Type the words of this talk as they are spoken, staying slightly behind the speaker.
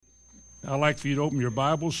I'd like for you to open your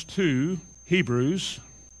Bibles to Hebrews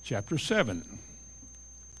chapter 7.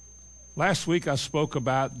 Last week I spoke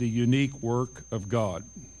about the unique work of God.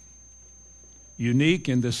 Unique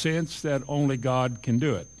in the sense that only God can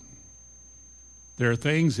do it. There are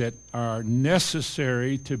things that are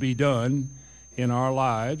necessary to be done in our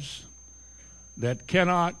lives that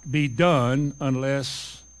cannot be done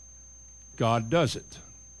unless God does it.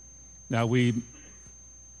 Now we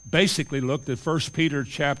basically looked at 1 Peter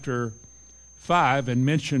chapter 5 and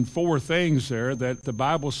mentioned four things there that the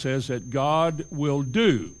Bible says that God will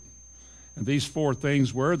do. And these four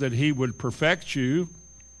things were that he would perfect you,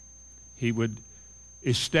 he would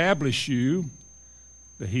establish you,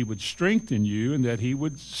 that he would strengthen you, and that he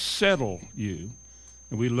would settle you.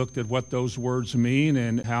 And we looked at what those words mean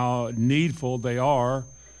and how needful they are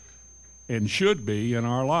and should be in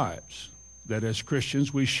our lives. That as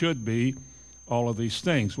Christians we should be all of these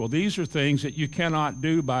things. Well, these are things that you cannot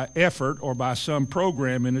do by effort or by some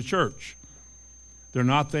program in a church. They're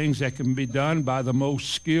not things that can be done by the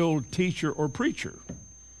most skilled teacher or preacher.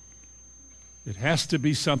 It has to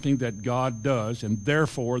be something that God does, and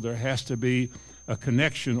therefore there has to be a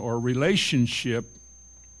connection or a relationship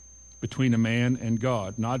between a man and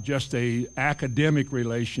God. Not just an academic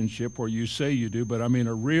relationship where you say you do, but I mean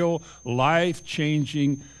a real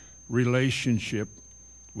life-changing relationship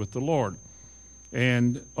with the Lord.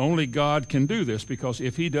 And only God can do this, because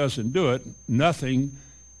if he doesn't do it, nothing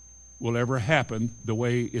will ever happen the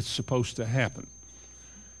way it's supposed to happen.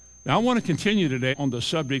 Now I want to continue today on the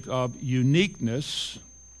subject of uniqueness,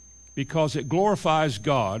 because it glorifies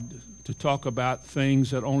God to talk about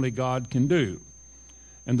things that only God can do.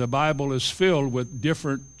 And the Bible is filled with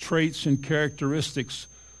different traits and characteristics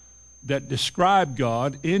that describe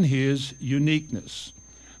God in his uniqueness.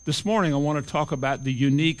 This morning I want to talk about the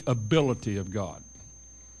unique ability of God.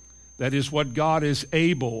 That is what God is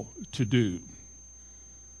able to do.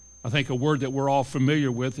 I think a word that we're all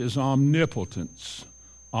familiar with is omnipotence.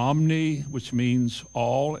 Omni, which means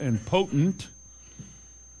all, and potent,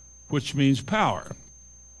 which means power.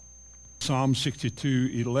 Psalm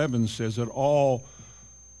 62:11 says that all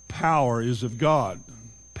power is of God.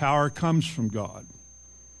 Power comes from God.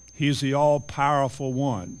 He is the all-powerful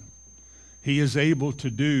one. He is able to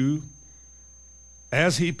do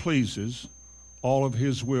as he pleases all of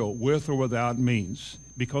his will, with or without means,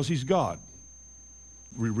 because he's God.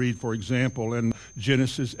 We read, for example, in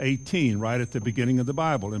Genesis 18, right at the beginning of the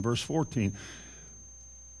Bible, in verse 14,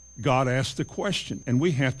 God asked the question, and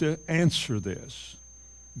we have to answer this.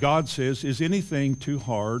 God says, is anything too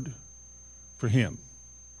hard for him?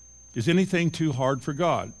 Is anything too hard for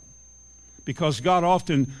God? Because God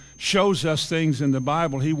often shows us things in the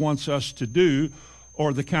Bible he wants us to do,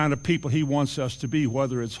 or the kind of people he wants us to be,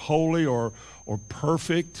 whether it's holy or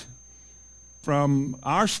perfect. From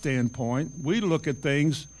our standpoint, we look at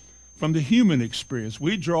things from the human experience.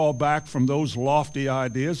 We draw back from those lofty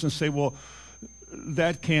ideas and say, well,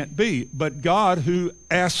 that can't be. But God, who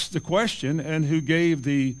asked the question and who gave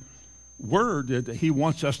the word that he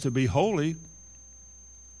wants us to be holy,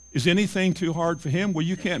 is anything too hard for him? Well,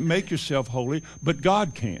 you can't make yourself holy, but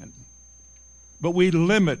God can. But we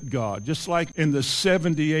limit God. Just like in the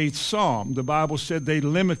 78th Psalm, the Bible said they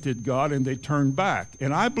limited God and they turned back.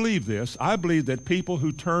 And I believe this. I believe that people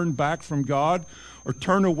who turn back from God or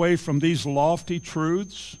turn away from these lofty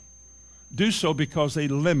truths do so because they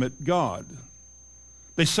limit God.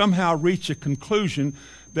 They somehow reach a conclusion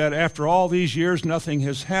that after all these years nothing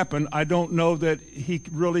has happened. I don't know that he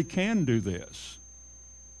really can do this.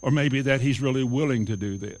 Or maybe that he's really willing to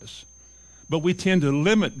do this. But we tend to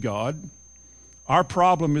limit God. Our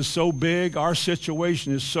problem is so big, our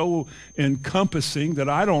situation is so encompassing that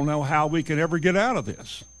I don't know how we can ever get out of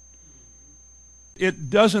this. It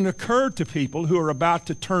doesn't occur to people who are about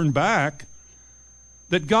to turn back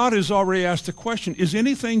that God has already asked the question, is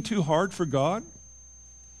anything too hard for God?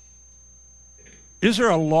 Is there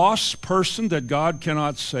a lost person that God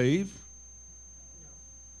cannot save?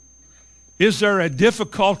 Is there a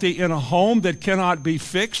difficulty in a home that cannot be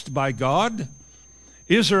fixed by God?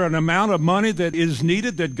 Is there an amount of money that is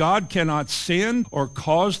needed that God cannot send or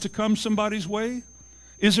cause to come somebody's way?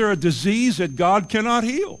 Is there a disease that God cannot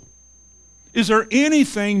heal? Is there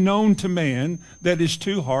anything known to man that is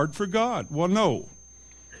too hard for God? Well, no.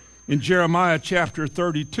 In Jeremiah chapter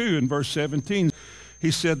 32 and verse 17, he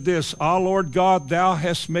said this, Ah, Lord God, thou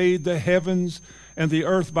hast made the heavens and the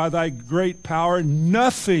earth by thy great power.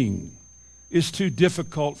 Nothing is too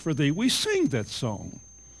difficult for thee. We sing that song.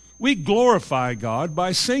 We glorify God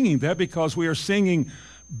by singing that because we are singing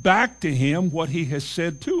back to him what he has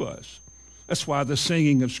said to us. That's why the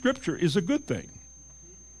singing of Scripture is a good thing.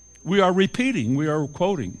 We are repeating, we are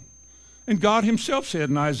quoting. And God himself said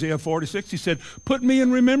in Isaiah 46, he said, put me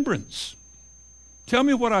in remembrance. Tell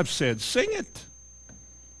me what I've said. Sing it.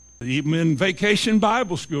 Even in Vacation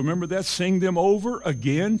Bible School, remember that? Sing them over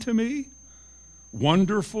again to me.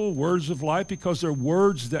 Wonderful words of life, because they're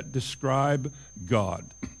words that describe God.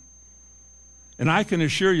 And I can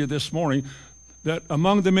assure you this morning that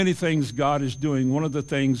among the many things God is doing, one of the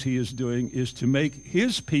things he is doing is to make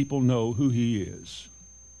his people know who he is.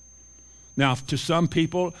 Now, to some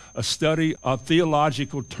people, a study of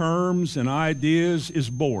theological terms and ideas is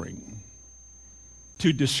boring.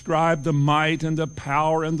 To describe the might and the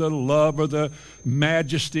power and the love or the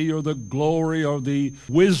majesty or the glory or the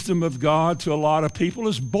wisdom of God to a lot of people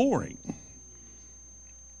is boring.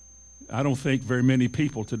 I don't think very many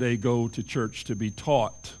people today go to church to be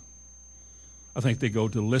taught. I think they go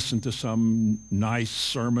to listen to some nice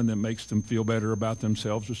sermon that makes them feel better about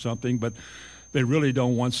themselves or something, but they really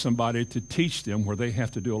don't want somebody to teach them where they have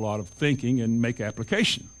to do a lot of thinking and make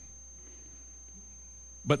application.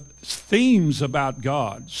 But themes about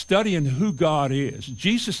God, studying who God is.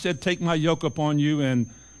 Jesus said, take my yoke upon you and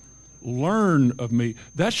learn of me.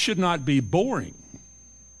 That should not be boring.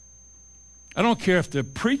 I don't care if the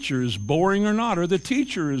preacher is boring or not, or the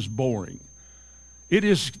teacher is boring. It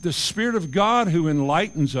is the Spirit of God who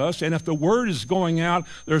enlightens us, and if the word is going out,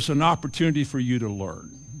 there's an opportunity for you to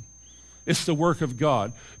learn. It's the work of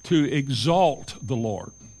God to exalt the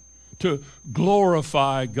Lord, to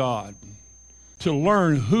glorify God, to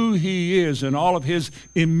learn who he is and all of his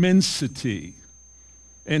immensity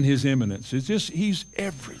and his eminence. It's just, he's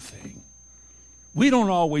everything. We don't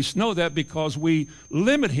always know that because we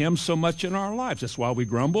limit him so much in our lives. That's why we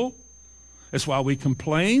grumble. That's why we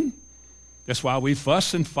complain. That's why we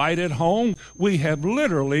fuss and fight at home. We have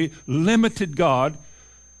literally limited God,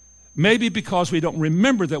 maybe because we don't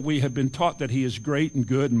remember that we have been taught that he is great and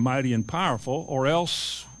good and mighty and powerful, or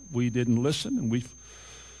else we didn't listen and we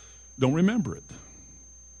don't remember it.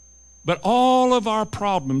 But all of our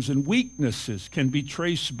problems and weaknesses can be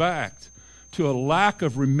traced back to a lack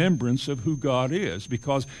of remembrance of who God is,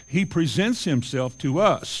 because he presents himself to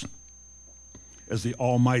us as the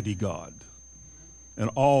Almighty God. And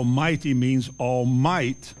Almighty means all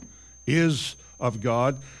might is of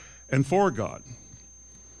God and for God.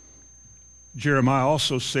 Jeremiah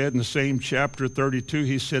also said in the same chapter 32,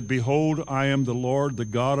 he said, behold, I am the Lord, the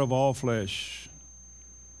God of all flesh.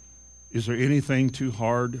 Is there anything too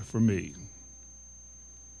hard for me?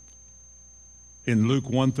 In Luke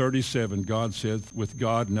 1:37, God said, with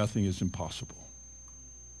God nothing is impossible.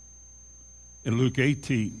 In Luke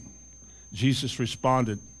 18, Jesus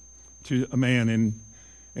responded to a man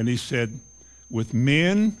and he said, with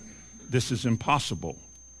men this is impossible.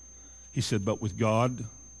 He said, but with God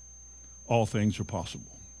all things are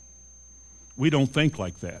possible. We don't think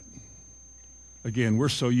like that. Again, we're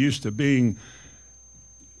so used to being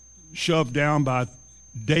shoved down by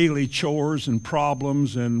daily chores and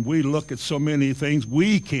problems, and we look at so many things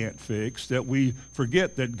we can't fix that we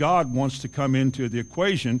forget that God wants to come into the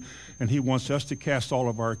equation, and he wants us to cast all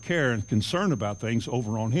of our care and concern about things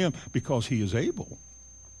over on him because he is able.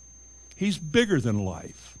 He's bigger than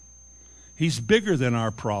life. He's bigger than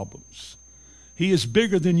our problems. He is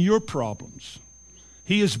bigger than your problems.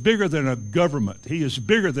 He is bigger than a government. He is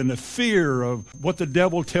bigger than the fear of what the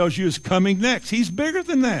devil tells you is coming next. He's bigger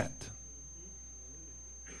than that.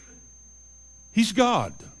 He's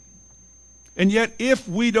God. And yet, if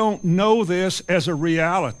we don't know this as a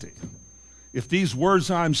reality, if these words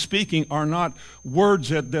I'm speaking are not words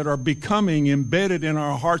that are becoming embedded in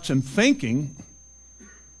our hearts and thinking,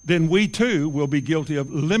 then we too will be guilty of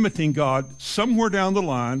limiting God somewhere down the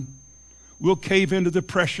line. We'll cave into the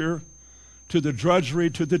pressure, to the drudgery,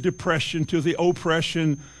 to the depression, to the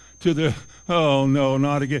oppression, to the, oh no,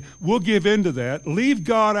 not again. We'll give into that, leave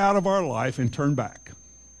God out of our life, and turn back.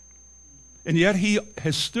 And yet he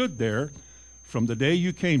has stood there from the day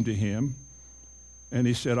you came to him, and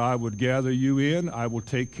he said, I would gather you in, I will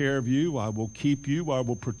take care of you, I will keep you, I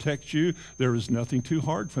will protect you. There is nothing too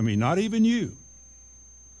hard for me, not even you.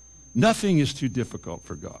 Nothing is too difficult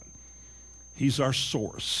for God. He's our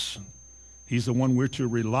source. He's the one we're to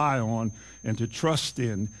rely on and to trust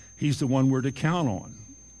in. He's the one we're to count on.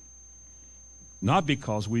 Not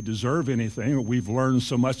because we deserve anything or we've learned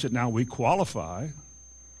so much that now we qualify.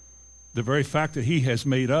 The very fact that he has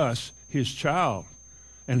made us his child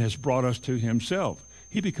and has brought us to himself,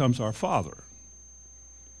 he becomes our Father.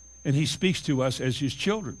 And he speaks to us as his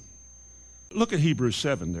children. Look at Hebrews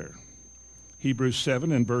 7 there. Hebrews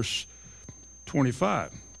 7 and verse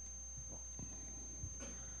 25.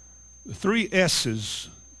 The three S's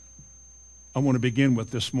I want to begin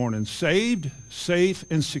with this morning. Saved, safe,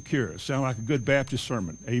 and secure. Sound like a good Baptist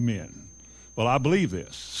sermon. Amen. Well, I believe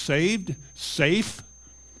this. Saved, safe,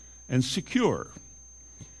 and secure.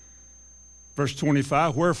 Verse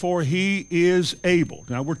 25, wherefore he is able.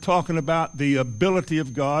 Now we're talking about the ability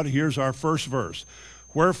of God. Here's our first verse.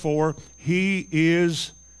 Wherefore he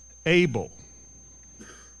is able.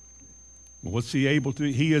 What's he able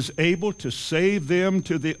to? He is able to save them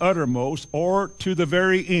to the uttermost, or to the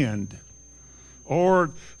very end, or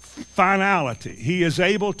finality. He is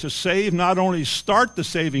able to save, not only start the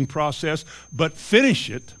saving process, but finish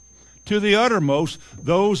it to the uttermost,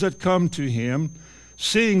 those that come to him,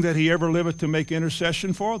 seeing that he ever liveth to make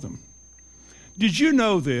intercession for them. Did you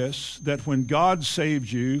know this, that when God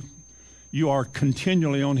saved you, you are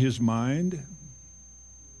continually on his mind?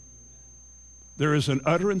 There is an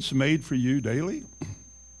utterance made for you daily.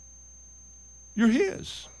 You're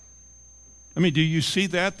his. I mean, do you see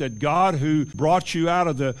that God who brought you out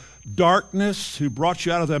of the darkness, who brought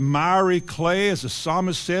you out of the miry clay, as the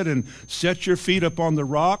psalmist said, and set your feet upon the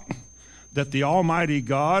rock, that the Almighty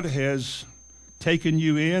God has taken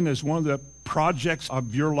you in as one of the projects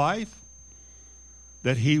of your life,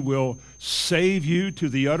 that he will save you to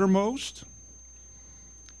the uttermost?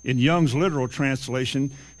 In Young's literal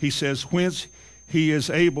translation, he says, whence he is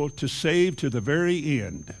able to save to the very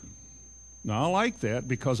end. Now, I like that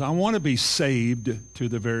because I want to be saved to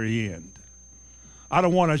the very end. I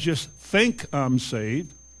don't want to just think I'm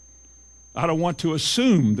saved. I don't want to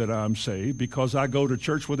assume that I'm saved because I go to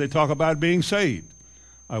church where they talk about being saved.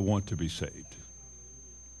 I want to be saved.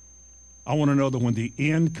 I want to know that when the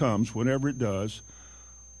end comes, whenever it does,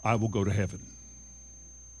 I will go to heaven.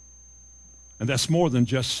 And that's more than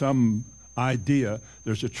just some idea.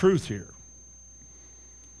 There's a truth here.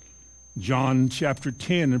 John chapter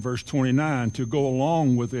 10 and verse 29, to go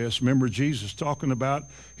along with this, remember Jesus talking about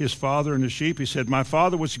his Father and the sheep. He said, my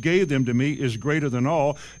Father which gave them to me is greater than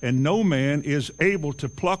all, and no man is able to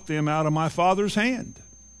pluck them out of my Father's hand.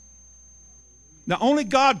 Now, only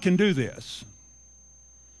God can do this.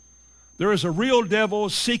 There is a real devil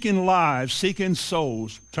seeking lives, seeking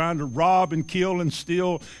souls, trying to rob and kill and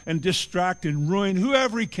steal and distract and ruin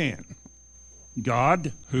whoever he can.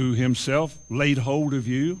 God, who himself laid hold of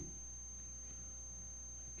you,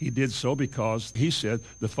 he did so because he said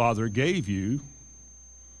the Father gave you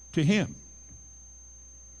to him.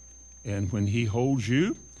 And when he holds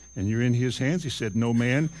you and you're in his hands, he said no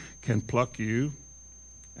man can pluck you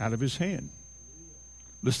out of his hand.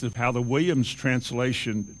 Listen to how the Williams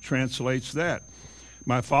translation translates that.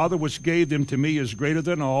 My Father which gave them to me is greater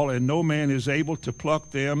than all, and no man is able to pluck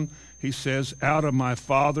them, he says, out of my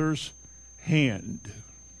Father's hand.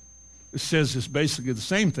 It says it's basically the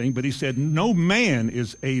same thing, but he said no man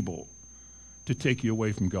is able to take you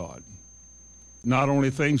away from God. Not only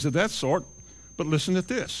things of that sort, but listen to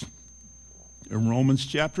this. In Romans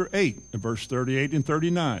chapter 8, verse 38 and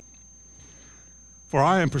 39. For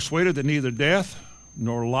I am persuaded that neither death,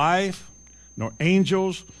 nor life, nor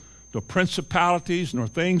angels, nor principalities, nor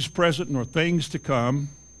things present, nor things to come,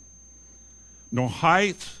 nor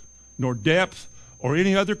height, nor depth, or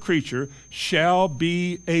any other creature shall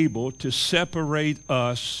be able to separate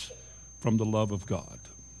us from the love of God.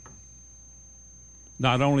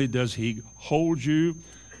 Not only does he hold you,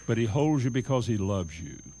 but he holds you because he loves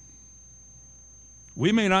you.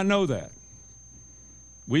 We may not know that.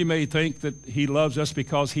 We may think that he loves us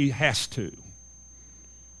because he has to.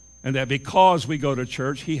 And that because we go to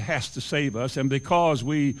church, he has to save us. And because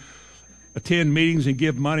we attend meetings and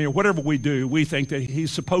give money or whatever we do, we think that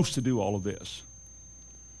he's supposed to do all of this.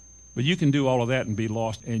 But you can do all of that and be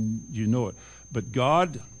lost, and you know it. But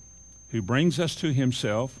God, who brings us to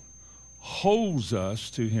himself, holds us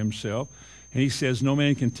to himself, and he says, no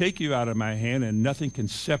man can take you out of my hand, and nothing can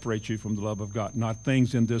separate you from the love of God. Not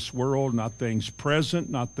things in this world, not things present,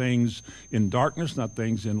 not things in darkness, not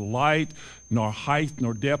things in light, nor height,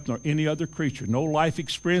 nor depth, nor any other creature. No life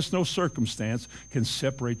experience, no circumstance can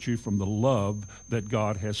separate you from the love that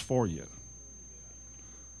God has for you.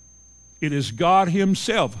 It is God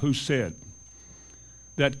himself who said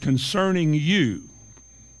that concerning you,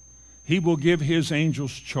 he will give his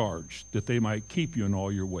angels charge that they might keep you in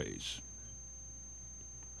all your ways.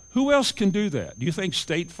 Who else can do that? Do you think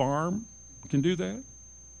State Farm can do that?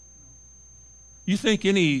 You think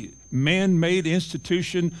any man-made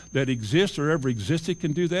institution that exists or ever existed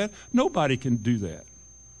can do that? Nobody can do that.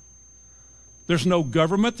 There's no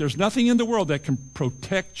government, there's nothing in the world that can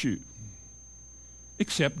protect you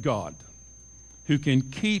except God, who can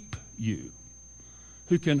keep you,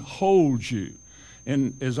 who can hold you.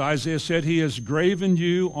 And as Isaiah said, he has graven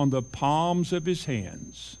you on the palms of his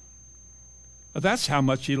hands. That's how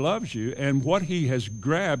much he loves you. And what he has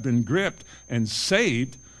grabbed and gripped and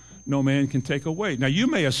saved, no man can take away. Now, you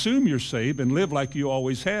may assume you're saved and live like you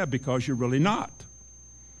always have because you're really not.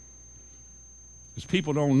 Because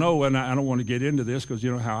people don't know, and I don't want to get into this because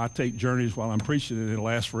you know how I take journeys while I'm preaching and it'll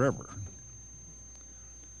last forever.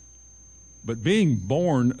 But being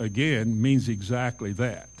born again means exactly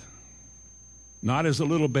that. Not as a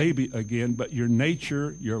little baby again, but your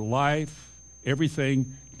nature, your life,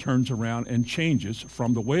 everything turns around and changes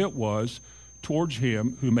from the way it was towards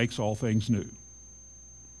him who makes all things new.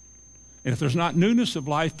 And if there's not newness of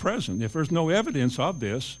life present, if there's no evidence of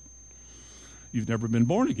this, you've never been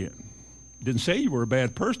born again. Didn't say you were a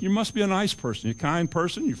bad person. You must be a nice person. You're a kind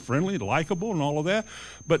person. You're friendly, likable, and all of that.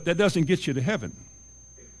 But that doesn't get you to heaven.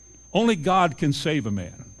 Only God can save a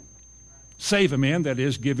man. Save a man, that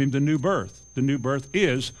is, give him the new birth. The new birth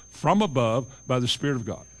is from above by the Spirit of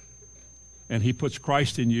God. And he puts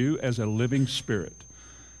Christ in you as a living spirit.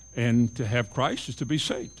 And to have Christ is to be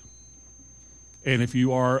saved. And if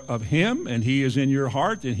you are of him and he is in your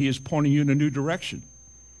heart, then he is pointing you in a new direction.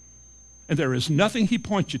 And there is nothing he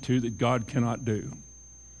points you to that God cannot do.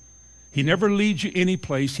 He never leads you any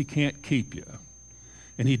place he can't keep you.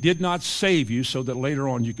 And he did not save you so that later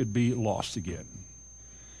on you could be lost again.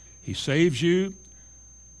 He saves you,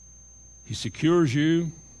 he secures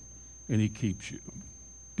you, and he keeps you.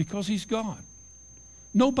 Because he's God.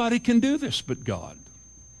 Nobody can do this but God.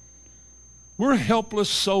 We're helpless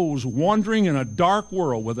souls wandering in a dark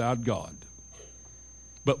world without God.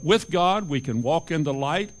 But with God, we can walk in the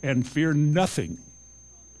light and fear nothing.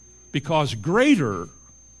 Because greater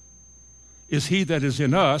is he that is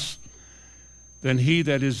in us than he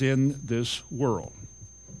that is in this world.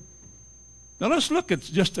 Now let's look at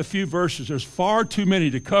just a few verses. There's far too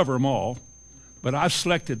many to cover them all, but I've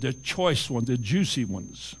selected the choice ones, the juicy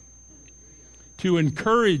ones, to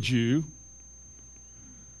encourage you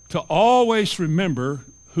to always remember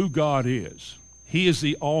who God is. He is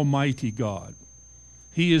the Almighty God.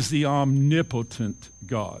 He is the omnipotent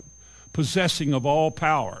God, possessing of all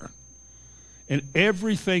power. And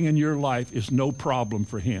everything in your life is no problem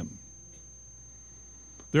for him.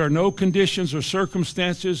 There are no conditions or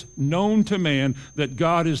circumstances known to man that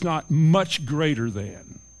God is not much greater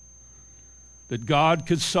than. That God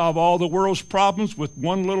could solve all the world's problems with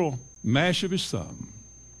one little mash of his thumb.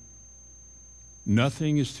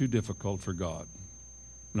 Nothing is too difficult for God.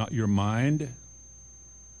 Not your mind,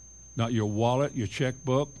 not your wallet, your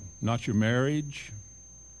checkbook, not your marriage,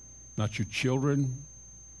 not your children,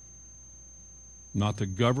 not the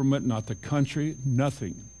government, not the country,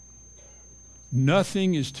 nothing.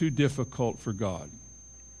 Nothing is too difficult for God.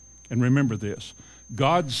 And remember this,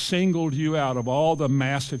 God singled you out of all the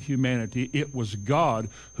mass of humanity. It was God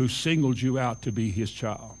who singled you out to be his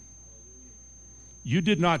child. You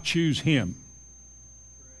did not choose him.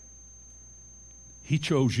 He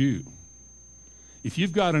chose you. If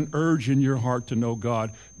you've got an urge in your heart to know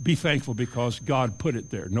God, be thankful because God put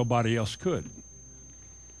it there. Nobody else could.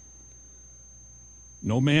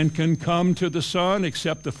 No man can come to the Son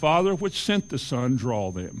except the Father which sent the Son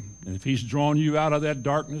draw them. And if he's drawn you out of that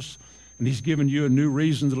darkness and he's given you a new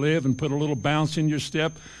reason to live and put a little bounce in your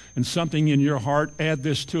step and something in your heart, add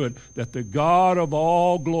this to it, that the God of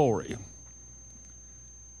all glory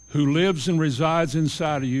who lives and resides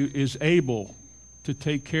inside of you is able to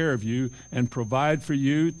take care of you and provide for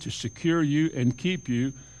you, to secure you and keep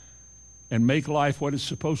you and make life what it's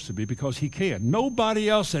supposed to be because he can. Nobody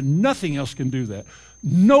else and nothing else can do that.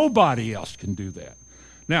 Nobody else can do that.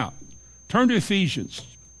 Now, turn to Ephesians.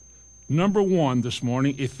 Number 1 this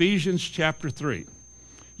morning, Ephesians chapter 3.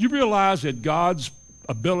 You realize that God's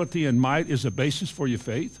ability and might is a basis for your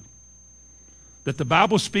faith? That the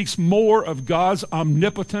Bible speaks more of God's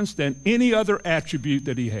omnipotence than any other attribute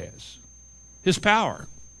that he has. His power,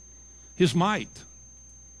 his might.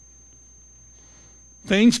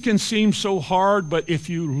 Things can seem so hard, but if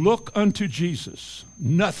you look unto Jesus,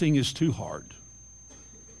 nothing is too hard.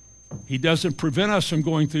 He doesn't prevent us from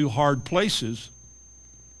going through hard places.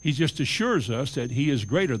 He just assures us that he is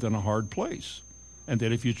greater than a hard place, and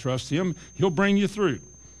that if you trust him, he'll bring you through.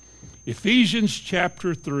 Ephesians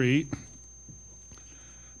chapter 3.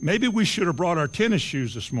 Maybe we should have brought our tennis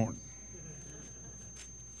shoes this morning.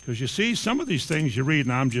 Because you see, some of these things you read,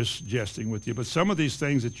 and I'm just jesting with you, but some of these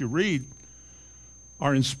things that you read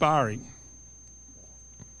are inspiring.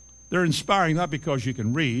 They're inspiring not because you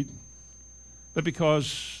can read, but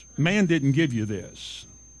because man didn't give you this.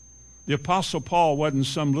 The Apostle Paul wasn't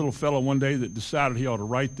some little fellow one day that decided he ought to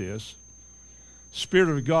write this. Spirit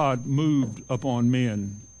of God moved upon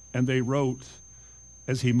men, and they wrote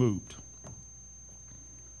as he moved.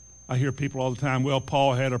 I hear people all the time, well,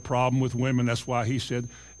 Paul had a problem with women, that's why he said.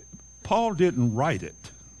 Paul didn't write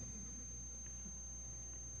it.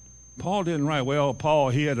 Paul didn't write, well, Paul,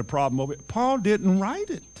 he had a problem over it. Paul didn't write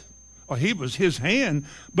it. Well, he was his hand,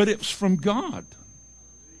 but it was from God.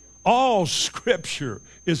 All Scripture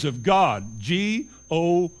is of God,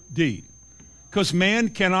 G-O-D, because man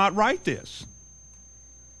cannot write this.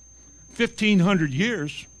 1,500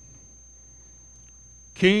 years,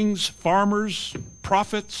 kings, farmers,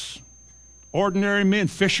 prophets, ordinary men,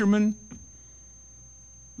 fishermen.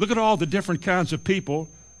 Look at all the different kinds of people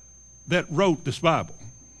that wrote this Bible.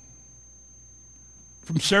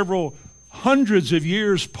 From several hundreds of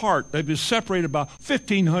years apart, they've been separated by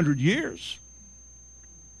 1,500 years.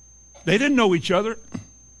 They didn't know each other.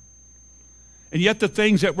 And yet the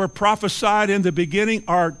things that were prophesied in the beginning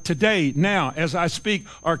are today, now, as I speak,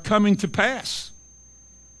 are coming to pass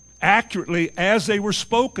accurately as they were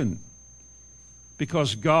spoken.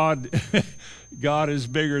 Because God is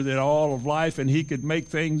bigger than all of life, and he could make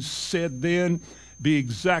things said then be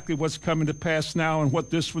exactly what's coming to pass now. And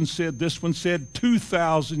what this one said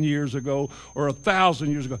 2,000 years ago or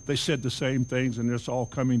 1,000 years ago. They said the same things, and it's all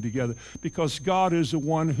coming together because God is the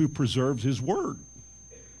one who preserves his word.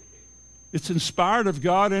 It's inspired of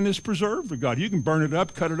God and is preserved of God. You can burn it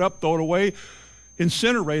up, cut it up, throw it away,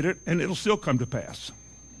 incinerate it, and it'll still come to pass.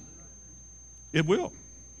 It will.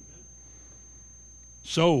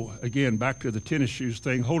 So, again, back to the tennis shoes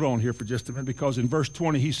thing. Hold on here for just a minute, because in verse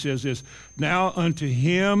 20 he says this, now unto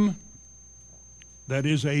him that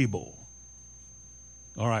is able.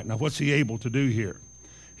 All right, now what's he able to do here?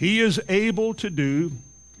 He is able to do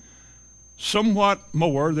somewhat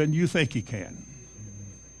more than you think he can.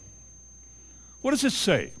 What does it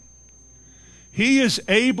say? He is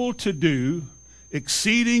able to do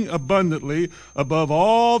exceeding abundantly above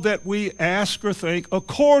all that we ask or think,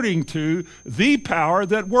 according to the power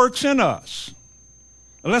that works in us.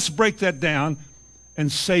 Now, let's break that down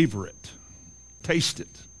and savor it. Taste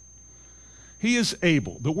it. He is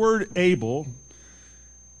able. The word able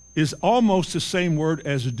is almost the same word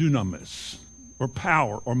as dunamis, or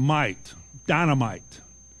power, or might, dynamite.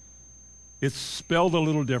 It's spelled a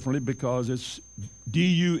little differently because it's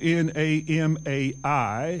D-U-N-A-M-A-I,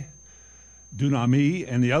 dunami,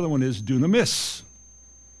 and the other one is dunamis.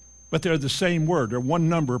 But they're the same word. They're one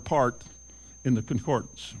number apart in the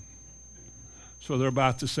concordance. So they're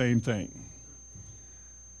about the same thing.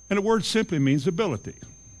 And the word simply means ability.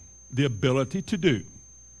 The ability to do.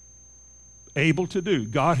 Able to do.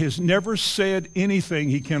 God has never said anything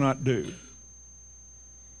he cannot do.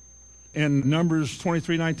 In Numbers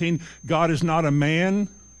 23:19, God is not a man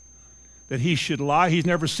that he should lie. He's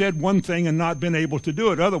never said one thing and not been able to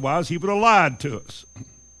do it. Otherwise, he would have lied to us.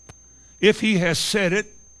 If he has said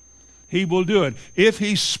it, he will do it. If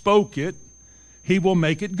he spoke it, he will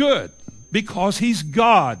make it good because he's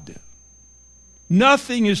God.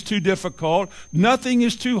 Nothing is too difficult, nothing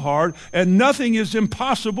is too hard, and nothing is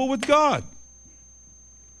impossible with God.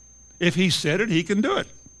 If he said it, he can do it.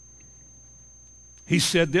 He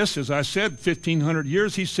said this, as I said, 1,500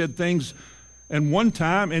 years. He said things and one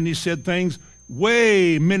time, and he said things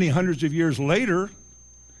way many hundreds of years later,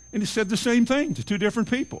 and he said the same thing to two different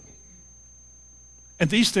people. And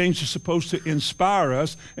these things are supposed to inspire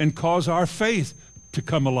us and cause our faith to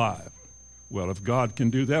come alive. Well, if God can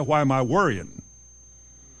do that, why am I worrying?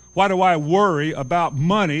 Why do I worry about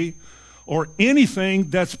money or anything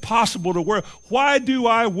that's possible to worry? Why do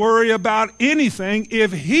I worry about anything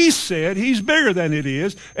if he said he's bigger than it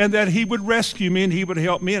is and that he would rescue me and he would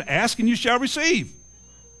help me, and ask and you shall receive?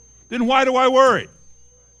 Then why do I worry?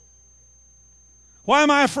 Why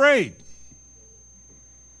am I afraid?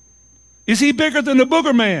 Is he bigger than the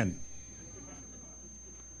booger man?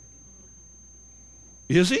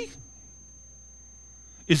 Is he?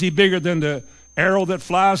 Is he bigger than the arrow that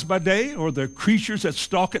flies by day or the creatures that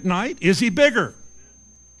stalk at night? Is he bigger?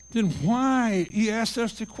 Then why, he asked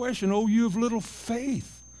us the question, oh, you of little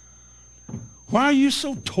faith. Why are you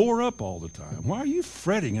so tore up all the time? Why are you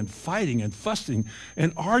fretting and fighting and fussing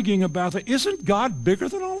and arguing about that? Isn't God bigger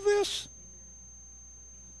than all this?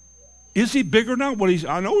 Is he bigger now? Well,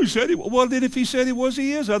 I know he said he was. Well, then if he said he was,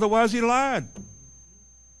 he is. Otherwise, he lied.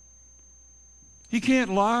 He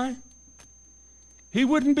can't lie. He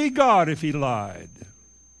wouldn't be God if he lied.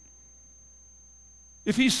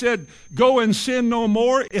 If he said, go and sin no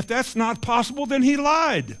more, if that's not possible, then he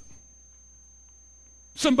lied.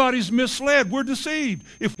 Somebody's misled. We're deceived.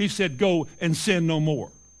 If he said, go and sin no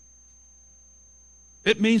more,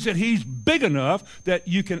 it means that he's big enough that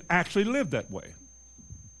you can actually live that way.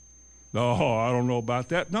 Oh, I don't know about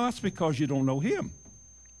that. No, that's because you don't know him.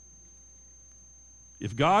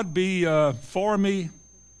 If God be for me,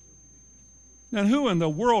 then who in the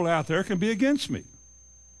world out there can be against me?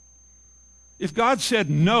 If God said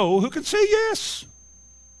no, who can say yes?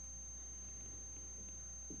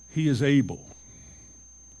 He is able,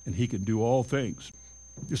 and he can do all things.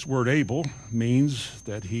 This word able means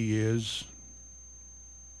that he is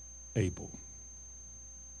able.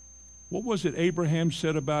 What was it Abraham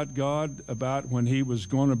said about God, about when he was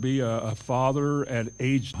going to be a father at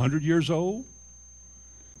age 100 years old?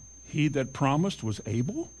 He that promised was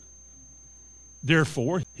able.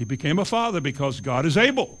 Therefore, he became a father because God is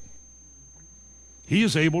able. He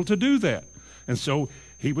is able to do that. And so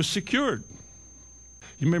he was secured.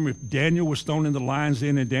 You remember Daniel was thrown in the lion's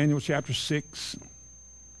den in Daniel chapter 6?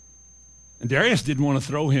 And Darius didn't want to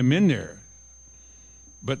throw him in there.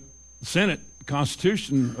 But the Senate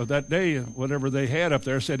Constitution of that day, whatever they had up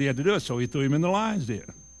there, said he had to do it, so he threw him in the lion's den.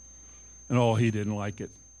 And he didn't like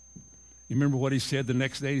it. You remember what he said the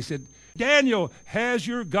next day? He said, Daniel, has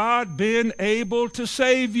your God been able to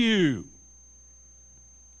save you?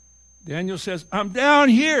 Daniel says, I'm down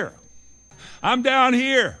here. I'm down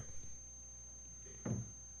here.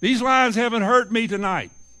 These lions haven't hurt me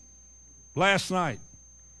tonight, last night.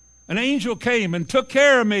 An angel came and took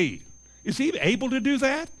care of me. Is he able to do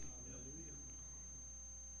that?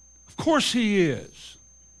 Of course he is.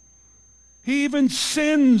 He even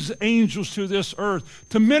sends angels to this earth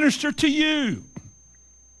to minister to you.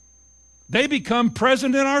 They become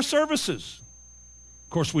present in our services. Of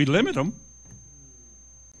course, we limit them,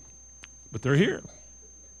 but they're here.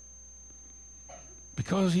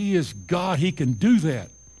 Because he is God, he can do that.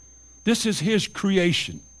 This is his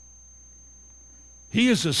creation. He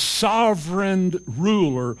is a sovereign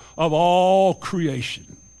ruler of all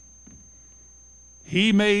creation.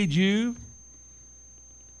 He made you,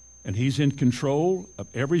 and he's in control of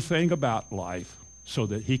everything about life so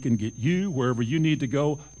that he can get you wherever you need to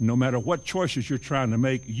go. No matter what choices you're trying to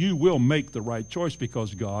make, you will make the right choice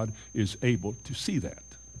because God is able to see that.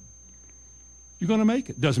 You're going to make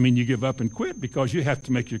it. Doesn't mean you give up and quit, because you have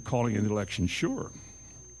to make your calling and election sure.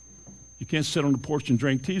 You can't sit on the porch and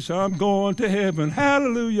drink tea, so I'm going to heaven.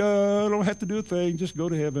 Hallelujah. I don't have to do a thing. Just go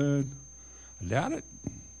to heaven. I doubt it.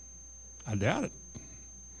 I doubt it.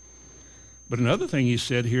 But another thing he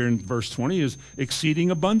said here in verse 20 is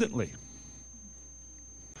exceeding abundantly.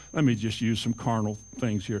 Let me just use some carnal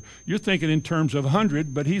things here. You're thinking in terms of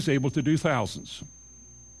 100, but he's able to do thousands.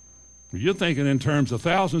 You're thinking in terms of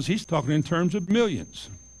thousands, he's talking in terms of millions.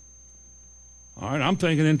 All right, I'm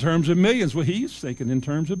thinking in terms of millions. Well, he's thinking in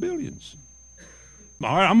terms of billions.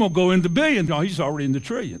 All right, I'm going to go into billions. No, he's already in the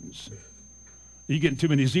trillions. You're getting too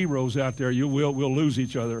many zeros out there. We'll lose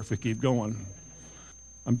each other if we keep going.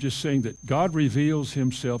 I'm just saying that God reveals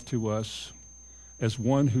himself to us as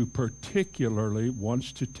one who particularly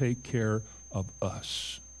wants to take care of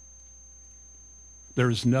us. There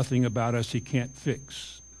is nothing about us he can't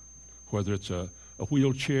fix, whether it's a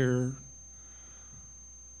wheelchair,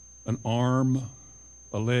 an arm,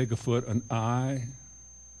 a leg, a foot, an eye,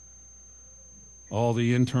 all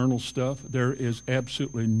the internal stuff. There is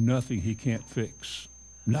absolutely nothing he can't fix.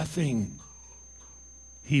 Nothing.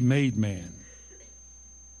 He made man,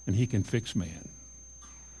 and he can fix man.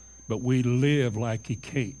 But we live like he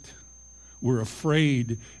can't. We're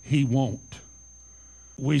afraid he won't.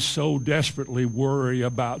 We so desperately worry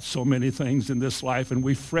about so many things in this life, and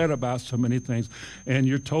we fret about so many things. And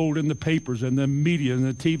you're told in the papers and the media and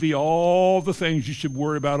the TV all the things you should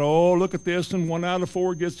worry about. Oh, look at this, and 1 out of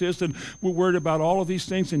 4 gets this, and we're worried about all of these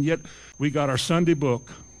things, and yet we got our Sunday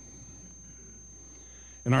book.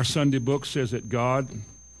 And our Sunday book says that God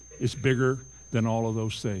is bigger than all of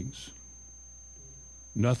those things.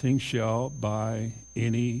 Nothing shall by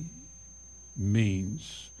any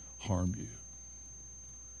means harm you.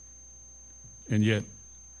 And yet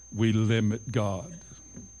we limit God.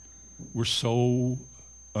 We're so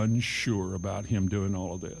unsure about him doing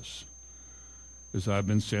all of this. As I've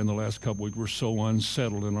been saying the last couple weeks, we're so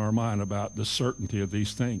unsettled in our mind about the certainty of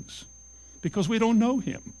these things because we don't know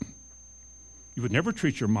him. You would never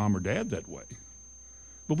treat your mom or dad that way,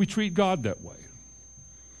 but we treat God that way.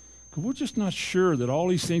 Because we're just not sure that all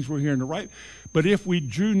these things we're hearing are right. But if we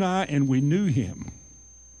drew nigh and we knew him,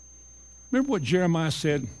 remember what Jeremiah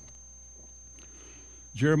said?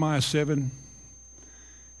 Jeremiah 7,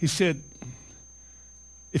 he said,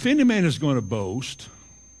 if any man is going to boast,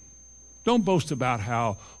 don't boast about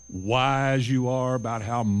how wise you are, about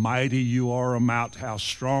how mighty you are, about how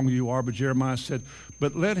strong you are. But Jeremiah said,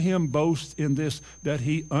 but let him boast in this, that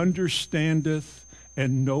he understandeth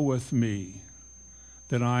and knoweth me,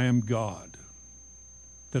 that I am God,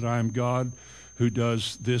 that I am God who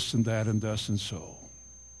does this and that and thus and so.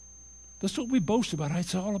 That's what we boast about.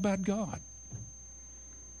 It's all about God.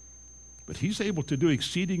 But he's able to do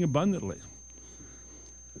exceeding abundantly.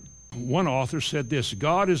 One author said this: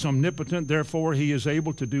 God is omnipotent, therefore he is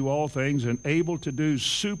able to do all things and able to do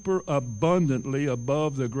super abundantly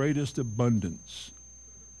above the greatest abundance.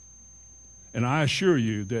 And I assure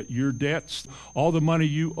you that your debts, all the money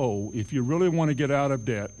you owe, if you really want to get out of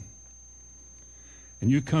debt, and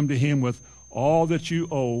you come to him with all that you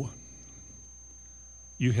owe,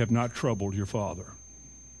 you have not troubled your Father.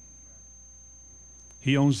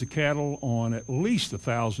 He owns the cattle on at least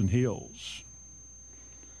 1,000 hills.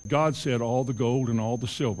 God said, all the gold and all the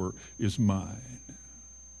silver is mine.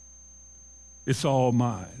 It's all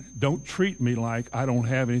mine. Don't treat me like I don't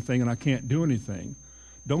have anything and I can't do anything.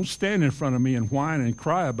 Don't stand in front of me and whine and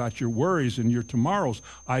cry about your worries and your tomorrows.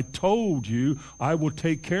 I told you I will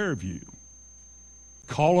take care of you.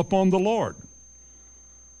 Call upon the Lord.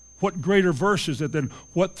 What greater verse is it than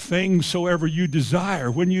what things soever you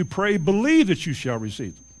desire? When you pray, believe that you shall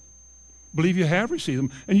receive them. Believe you have received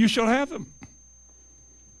them, and you shall have them.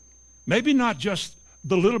 Maybe not just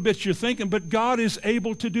the little bits you're thinking, but God is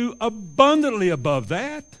able to do abundantly above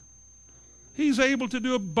that. He's able to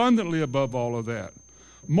do abundantly above all of that.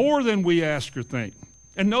 More than we ask or think.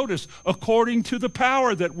 And notice, according to the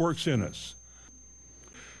power that works in us.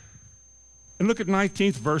 And look at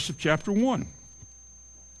 19th verse of chapter 1.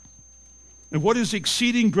 And what is the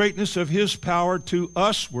exceeding greatness of his power to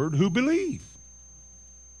usward who believe?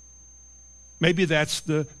 Maybe that's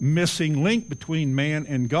the missing link between man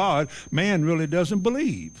and God. Man really doesn't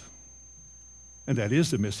believe. And that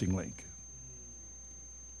is the missing link.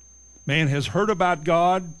 Man has heard about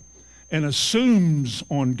God and assumes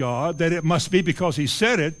on God that it must be because he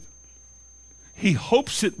said it. He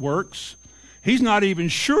hopes it works. He's not even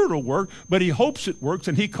sure it'll work, but he hopes it works,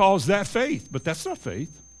 and he calls that faith. But that's not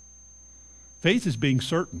faith. Faith is being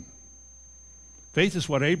certain. Faith is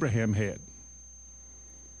what Abraham had.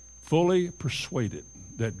 Fully persuaded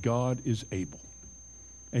that God is able.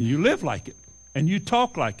 And you live like it, and you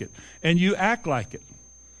talk like it, and you act like it.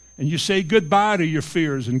 And you say goodbye to your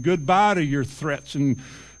fears, and goodbye to your threats, and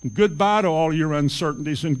goodbye to all your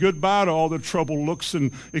uncertainties, and goodbye to all the troubled looks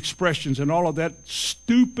and expressions and all of that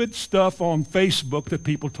stupid stuff on Facebook that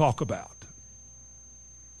people talk about.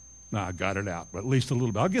 Now, I got it out, but at least a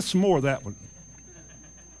little bit. I'll get some more of that one.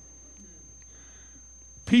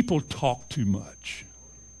 People talk too much.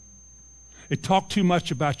 They talk too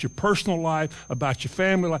much about your personal life, about your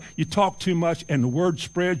family life. You talk too much, and the word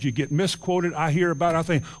spreads. You get misquoted. I hear about it. I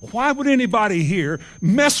think, why would anybody here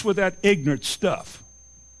mess with that ignorant stuff?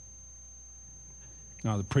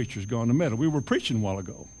 Now, the preacher's gone to meddle. We were preaching a while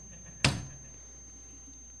ago.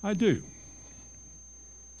 I do.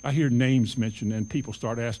 I hear names mentioned, and people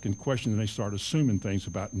start asking questions, and they start assuming things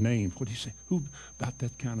about names. What do you say? Who about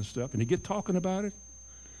that kind of stuff? And they get talking about it.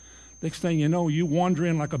 Next thing you know, you wander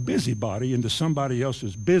in like a busybody into somebody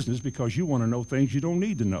else's business because you want to know things you don't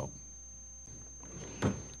need to know.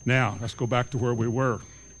 Now, let's go back to where we were.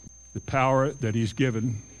 The power that he's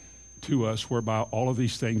given to us whereby all of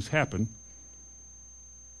these things happen,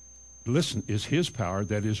 listen, is his power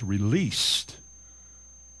that is released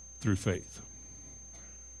through faith.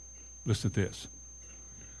 Listen to this.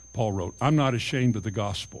 Paul wrote, I'm not ashamed of the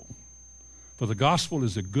gospel, for the gospel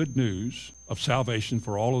is the good news of salvation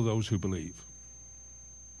for all of those who believe.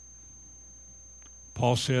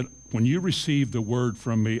 Paul said, when you received the word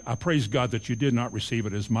from me, I praise God that you did not receive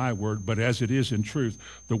it as my word, but as it is in truth,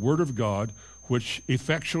 the word of God, which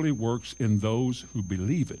effectually works in those who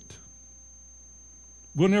believe it.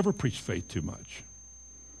 We'll never preach faith too much.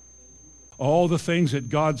 All the things that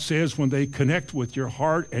God says when they connect with your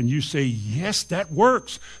heart and you say, yes, that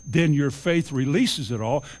works, then your faith releases it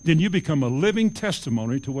all. Then you become a living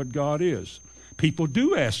testimony to what God is. People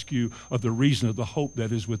do ask you of the reason of the hope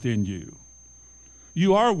that is within you.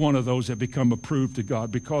 You are one of those that become approved to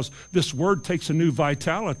God because this word takes a new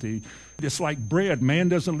vitality. It's like bread. Man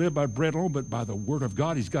doesn't live by bread alone, but by the word of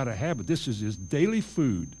God. He's got to have it. This is his daily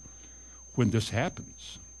food when this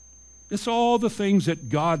happens. It's all the things that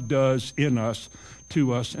God does in us,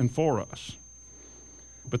 to us, and for us.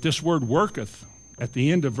 But this word worketh at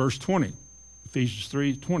the end of verse 20, Ephesians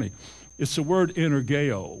 3:20. It's the word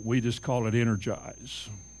energeo. We just call it energize.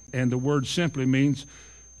 And the word simply means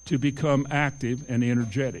to become active and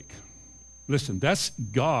energetic. Listen, that's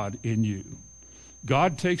God in you.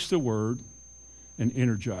 God takes the word and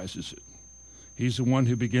energizes it. He's the one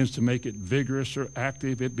who begins to make it vigorous or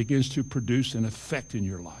active. It begins to produce an effect in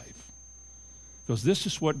your life. Because this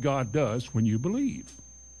is what God does when you believe.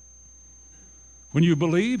 When you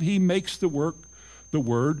believe, he makes the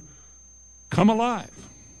word come alive.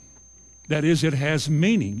 That is, it has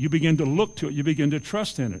meaning. You begin to look to it. You begin to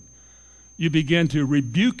trust in it. You begin to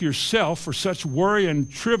rebuke yourself for such worry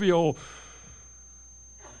and trivial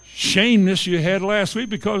shameness you had last week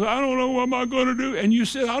because I don't know what am I going to do. And you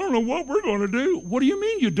said, I don't know what we're going to do. What do you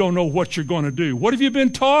mean you don't know what you're going to do? What have you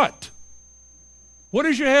been taught? What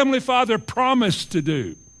has your Heavenly Father promised to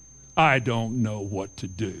do? I don't know what to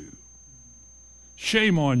do.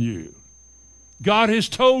 Shame on you. God has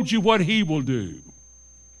told you what He will do.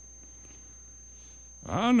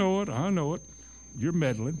 I know it. You're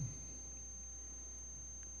meddling.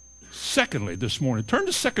 Secondly, this morning, turn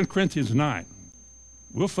to 2 Corinthians 9.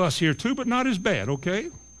 We'll fuss here too, but not as bad, okay?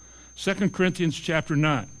 2 Corinthians chapter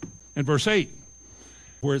 9 and verse 8,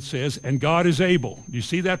 where it says, and God is able. Do you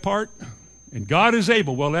see that part? And God is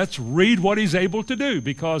able. Well, let's read what He's able to do,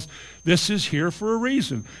 because this is here for a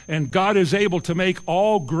reason. And God is able to make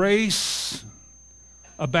all grace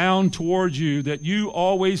abound towards you, that you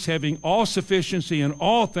always having all sufficiency in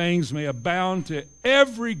all things may abound to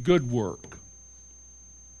every good work.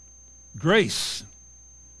 Grace.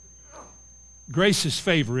 Grace is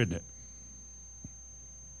favor, isn't it?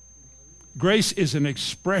 Grace is an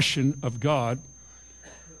expression of God,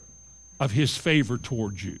 of His favor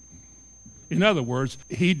towards you. In other words,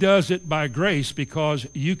 He does it by grace because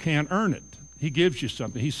you can't earn it. He gives you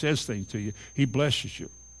something. He says things to you. He blesses you.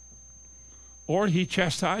 Or He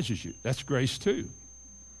chastises you. That's grace too,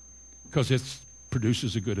 because it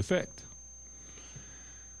produces a good effect.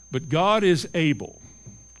 But God is able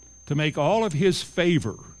to make all of His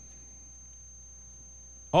favor,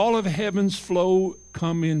 all of heaven's flow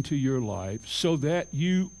come into your life so that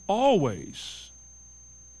you always,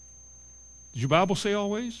 did your Bible say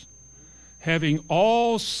always? Having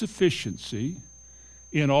all sufficiency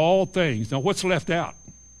in all things. Now what's left out?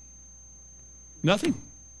 Nothing.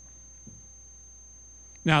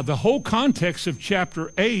 Now the whole context of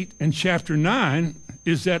chapter 8 and chapter 9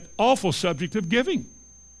 is that awful subject of giving.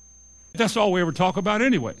 That's all we ever talk about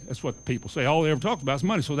anyway. That's what people say. All they ever talk about is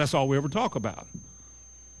money, so that's all we ever talk about.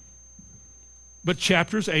 But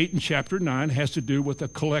chapters 8 and chapter 9 has to do with a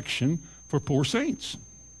collection for poor saints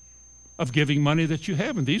of giving money that you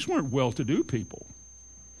have. And these weren't well-to-do people.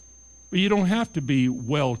 But you don't have to be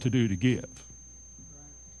well-to-do to give.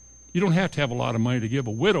 You don't have to have a lot of money to give.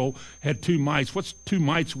 A widow had 2 mites. What's 2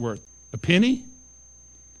 mites worth? A penny?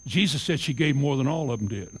 Jesus said she gave more than all of them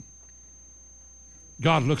did.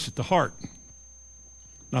 God looks at the heart,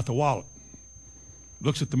 not the wallet.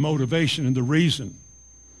 Looks at the motivation and the reason.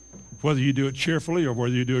 Whether you do it cheerfully or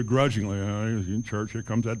whether you do it grudgingly. In church, here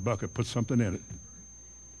comes that bucket, put something in it.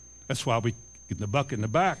 That's why we get the bucket in the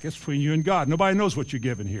back. It's between you and God. Nobody knows what you're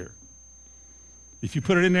giving here. If you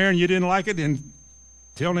put it in there and you didn't like it, then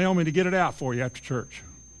tell Naomi to get it out for you after church.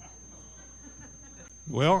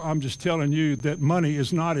 Well, I'm just telling you that money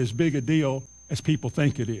is not as big a deal as people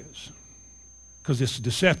think it is, because it's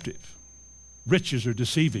deceptive. Riches are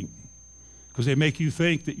deceiving because they make you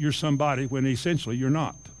think that you're somebody when essentially you're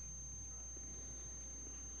not.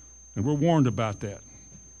 And we're warned about that.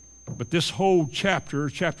 But this whole chapter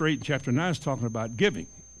 8 and chapter 9 is talking about giving.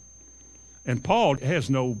 And Paul has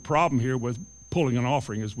no problem here with pulling an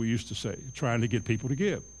offering, as we used to say, trying to get people to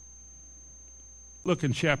give. Look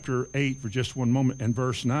in chapter 8 for just one moment, and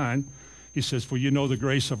verse 9. He says, for you know the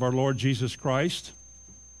grace of our Lord Jesus Christ,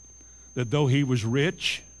 that though He was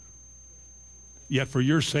rich, yet for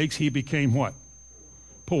your sakes He became what?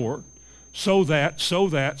 Poor. So that,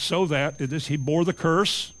 this, He bore the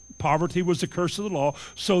curse. Poverty was the curse of the law,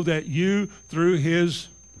 so that you, through His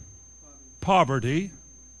poverty,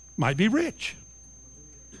 might be rich.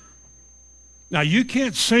 Now, you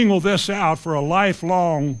can't single this out for a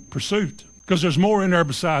lifelong pursuit, because there's more in there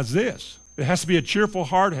besides this. It has to be a cheerful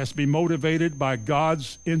heart. It has to be motivated by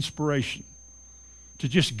God's inspiration to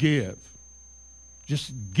just give.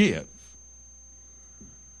 Just give.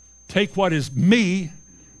 Take what is me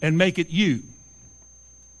and make it you.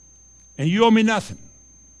 And you owe me nothing.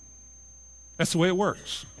 That's the way it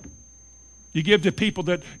works. You give to people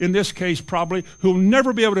that, in this case, probably, who will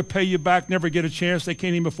never be able to pay you back, never get a chance. They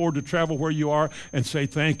can't even afford to travel where you are and say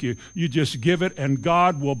thank you. You just give it, and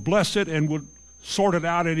God will bless it and will sort it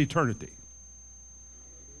out in eternity.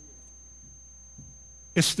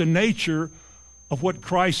 It's the nature of what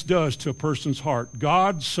Christ does to a person's heart.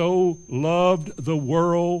 God so loved the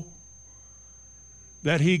world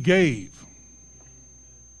that He gave.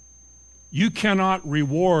 You cannot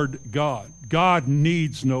reward God. God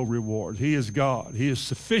needs no reward. He is God. He is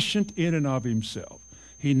sufficient in and of Himself.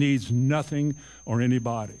 He needs nothing or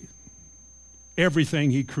anybody.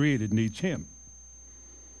 Everything He created needs Him.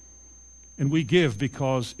 And we give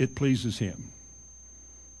because it pleases Him.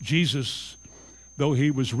 Jesus, though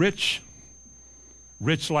He was rich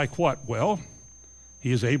like what? Well,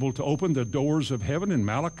 He is able to open the doors of heaven in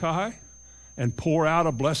Malachi and pour out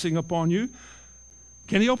a blessing upon you.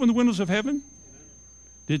 Can he open the windows of heaven?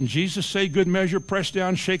 Didn't Jesus say, good measure, pressed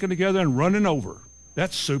down, shaken together, and running over?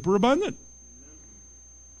 That's super abundant.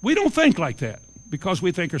 We don't think like that because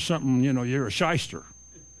we think there's something, you're a shyster.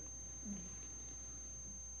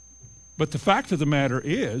 But the fact of the matter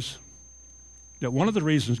is that one of the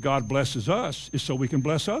reasons God blesses us is so we can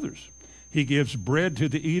bless others. He gives bread to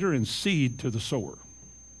the eater and seed to the sower.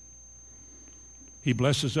 He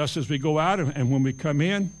blesses us as we go out, and when we come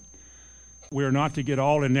in, we're not to get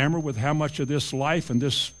all enamored with how much of this life and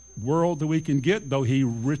this world that we can get, though he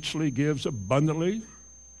richly gives abundantly.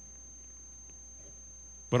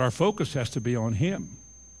 But our focus has to be on him,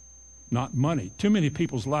 not money. Too many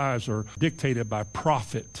people's lives are dictated by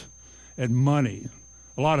profit and money.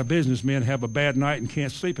 A lot of businessmen have a bad night and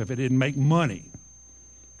can't sleep if they didn't make money.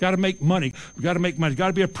 Got to make money. We got to make money. Got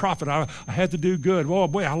to be a prophet. I had to do good. Oh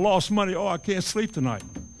boy, I lost money. Oh, I can't sleep tonight.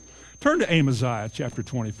 Turn to Amaziah chapter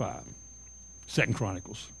 25, 2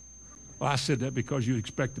 Chronicles. Well, I said that because you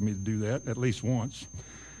expected me to do that at least once.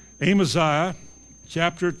 Amaziah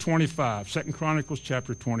chapter 25, 2 Chronicles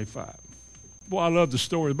chapter 25. Boy, I love the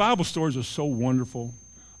story. The Bible stories are so wonderful.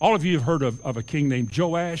 All of you have heard of a king named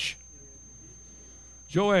Joash.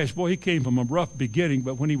 Joash, boy, he came from a rough beginning,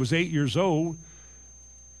 but when he was 8 years old,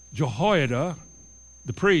 Jehoiada,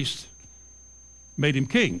 the priest, made him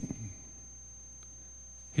king.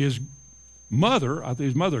 His mother, I think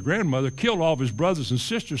his mother or grandmother, killed all of his brothers and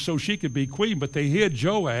sisters so she could be queen, but they hid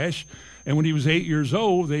Joash, and when he was 8 years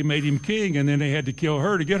old, they made him king, and then they had to kill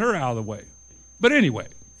her to get her out of the way. But anyway,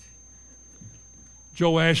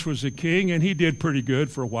 Joash was the king, and he did pretty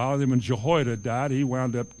good for a while. Then when Jehoiada died, he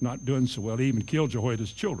wound up not doing so well. He even killed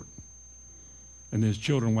Jehoiada's children. And his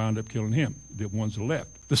children wound up killing him, the ones that left.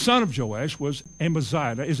 The son of Joash was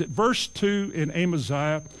Amaziah. Now, is it verse 2 in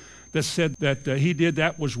Amaziah that said that he did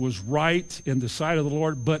that which was right in the sight of the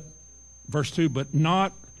Lord, but, verse 2, but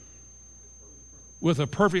not with a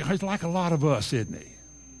perfect, he's like a lot of us, isn't he?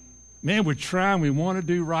 Man, we're trying, we want to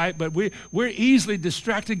do right, but we're easily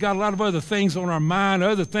distracted, got a lot of other things on our mind,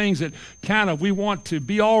 other things that kind of we want to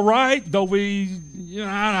be all right, though we,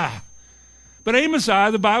 But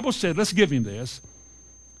Amaziah, the Bible said, let's give him this.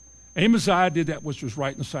 Amaziah did that which was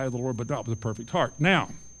right in the sight of the Lord, but not with a perfect heart. Now,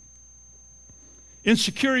 in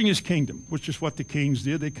securing his kingdom, which is what the kings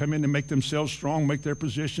did, they come in and make themselves strong, make their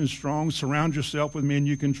positions strong, surround yourself with men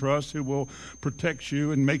you can trust who will protect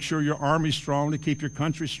you and make sure your army's strong to keep your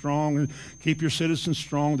country strong and keep your citizens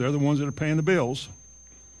strong. They're the ones that are paying the bills.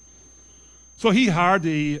 So he hired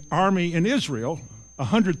the army in Israel,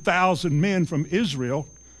 100,000 men from Israel,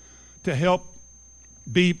 to help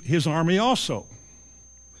be his army also.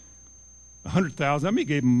 100,000, I mean, he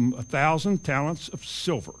gave him 1,000 talents of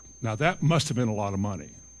silver. Now, that must have been a lot of money.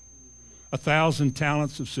 1,000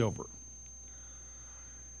 talents of silver.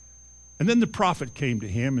 And then the prophet came to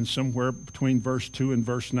him, and somewhere between verse 2 and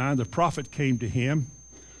verse 9, the prophet came to him,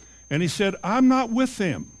 and he said, I'm not with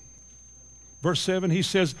them. Verse 7, he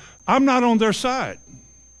says, I'm not on their side.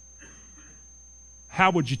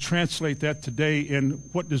 How would you translate that today, and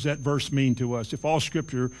what does that verse mean to us? If all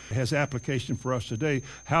Scripture has application for us today,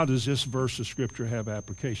 how does this verse of Scripture have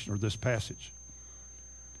application, or this passage?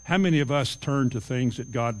 How many of us turn to things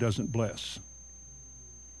that God doesn't bless?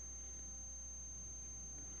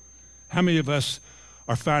 How many of us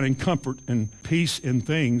are finding comfort and peace in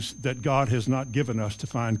things that God has not given us to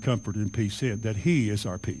find comfort and peace in, that he is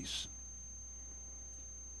our peace?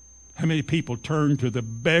 How many people turn to the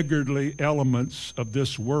beggarly elements of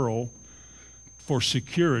this world for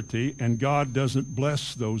security, and God doesn't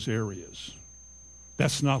bless those areas?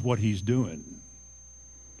 That's not what he's doing.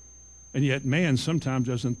 And yet man sometimes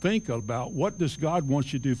doesn't think about what does God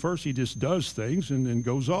want you to do first. He just does things and then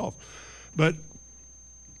goes off. But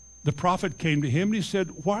the prophet came to him and he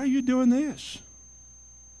said, why are you doing this?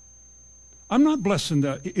 I'm not blessing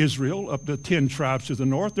Israel of the 10 tribes to the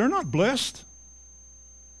north. They're not blessed.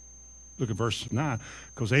 Look at verse 9.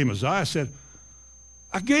 Because Amaziah said,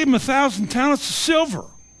 I gave him 1,000 talents of silver.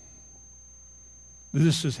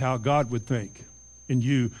 This is how God would think in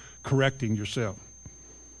you correcting yourself.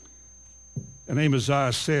 And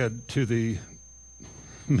Amaziah said to the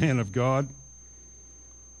man of God,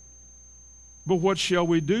 but what shall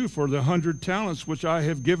we do for the 100 talents which I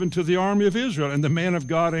have given to the army of Israel? And the man of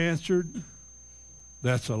God answered,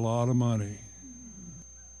 that's a lot of money.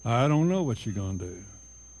 I don't know what you're going to do.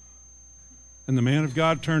 And the man of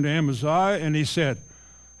God turned to Amaziah and he said,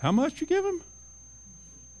 how much you give him?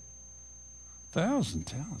 1,000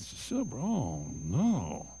 talents of silver. Oh,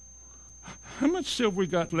 no. How much silver we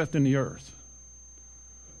got left in the earth?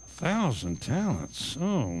 1,000 talents.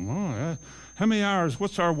 Oh, my. How many hours?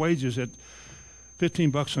 What's our wages at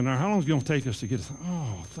 $15 an hour. How long is it going to take us to get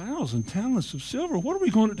 1,000 talents of silver? What are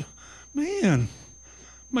we going to do? Man,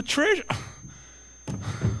 my treasure.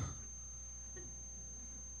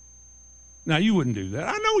 Now, you wouldn't do that.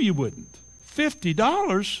 I know you wouldn't.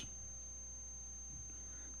 $50,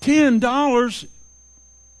 $10,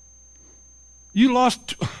 you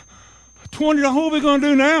lost $20. What are we going to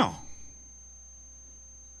do now?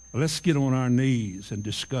 Let's get on our knees and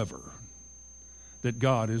discover that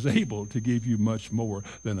God is able to give you much more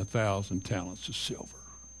than 1,000 talents of silver.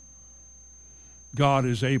 God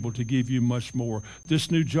is able to give you much more.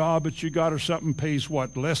 This new job that you got or something pays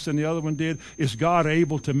what, less than the other one did? Is God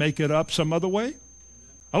able to make it up some other way?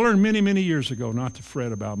 I learned many, many years ago not to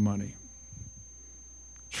fret about money.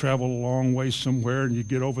 Travel a long way somewhere and you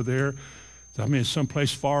get over there,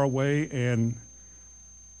 someplace far away, and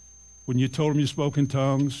when you told them you spoke in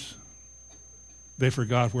tongues, they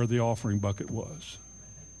forgot where the offering bucket was.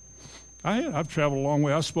 I've traveled a long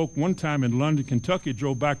way. I spoke one time in London, Kentucky,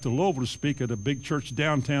 drove back to Louisville to speak at a big church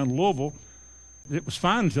downtown Louisville. It was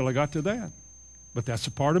fine until I got to that. But that's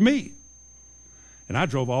a part of me. And I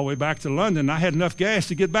drove all the way back to London, and I had enough gas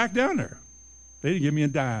to get back down there. They didn't give me a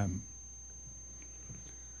dime.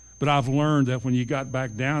 But I've learned that when you got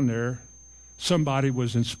back down there, somebody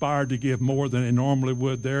was inspired to give more than they normally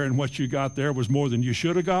would there, and what you got there was more than you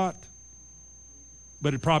should have got.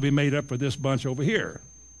 But it probably made up for this bunch over here,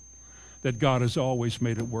 that God has always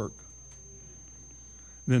made it work.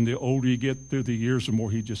 Then the older you get through the years, the more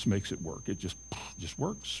he just makes it work. It just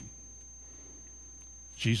works.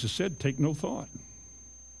 Jesus said, take no thought.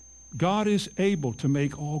 God is able to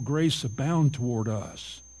make all grace abound toward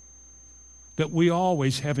us, that we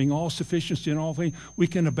always, having all sufficiency in all things, we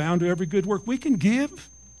can abound to every good work. We can give.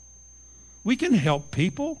 We can help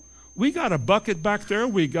people. We got a bucket back there.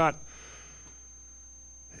 We got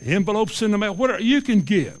envelopes in the mail. Whatever. You can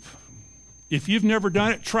give. If you've never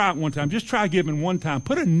done it, try it one time. Just try giving one time.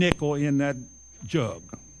 Put a nickel in that jug.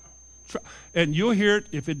 And you'll hear it.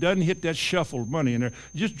 If it doesn't hit that shuffled money in there,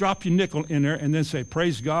 just drop your nickel in there and then say,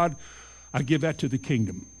 praise God, I give that to the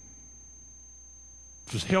kingdom.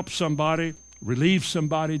 Just help somebody, relieve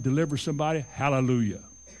somebody, deliver somebody. Hallelujah.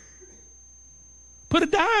 Put a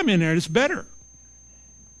dime in there. It's better.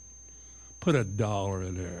 Put $1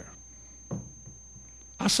 in there.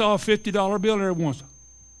 I saw a $50 bill there once.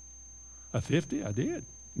 A 50? I did.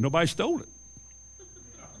 Nobody stole it.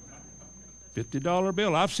 $50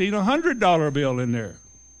 bill. I've seen a $100 bill in there.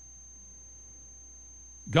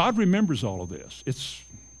 God remembers all of this. It's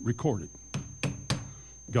recorded.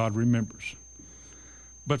 God remembers.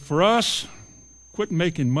 But for us, quit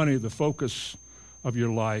making money the focus of your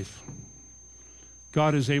life.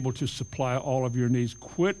 God is able to supply all of your needs.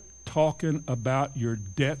 Quit talking about your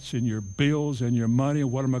debts and your bills and your money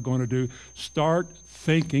and what am I going to do. Start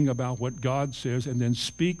thinking about what God says and then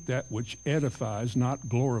speak that which edifies, not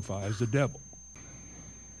glorifies the devil.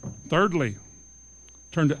 Thirdly,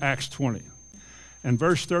 turn to Acts 20. And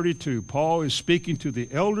verse 32, Paul is speaking to the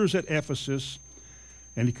elders at Ephesus,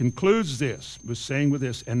 and he concludes this with saying with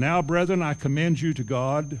this, and now, brethren, I commend you to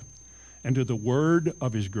God and to the word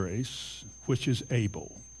of his grace, which is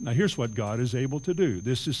able. Now, here's what God is able to do.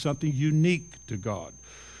 This is something unique to God.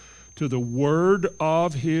 To the word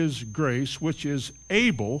of his grace, which is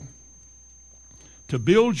able to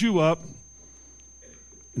build you up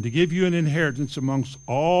and to give you an inheritance amongst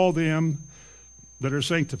all them that are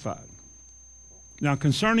sanctified. Now,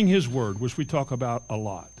 concerning his word, which we talk about a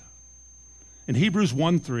lot, in Hebrews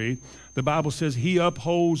 1:3, the Bible says he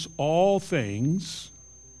upholds all things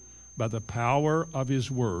by the power of his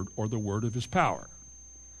word, or the word of his power.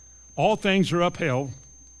 All things are upheld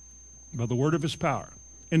by the word of his power.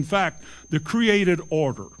 In fact, the created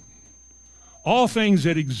order, all things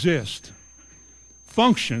that exist,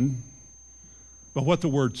 function by what the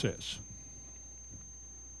word says.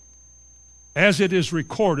 As it is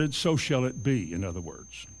recorded, so shall it be, in other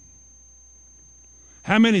words.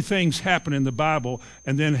 How many things happen in the Bible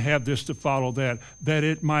and then have this to follow that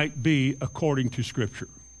it might be according to Scripture?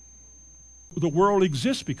 The world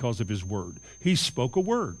exists because of his word. He spoke a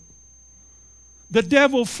word. The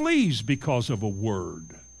devil flees because of a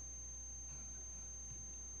word.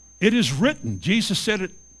 It is written. Jesus said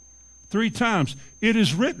it 3 times. It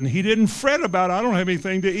is written. He didn't fret about, I don't have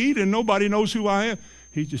anything to eat and nobody knows who I am.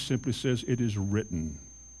 He just simply says, it is written.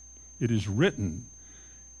 It is written.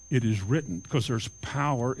 It is written. Because there's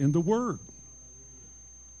power in the word.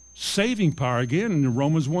 Saving power, again, in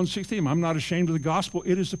Romans 1:16. I'm not ashamed of the gospel.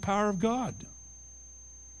 It is the power of God.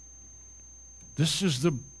 This is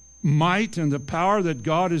the might and the power that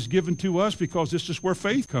God has given to us, because this is where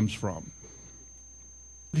faith comes from.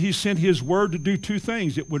 He sent his word to do 2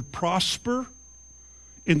 things. It would prosper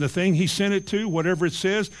in the thing he sent it to, whatever it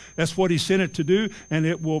says, that's what he sent it to do, and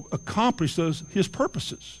it will accomplish his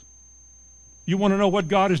purposes. You want to know what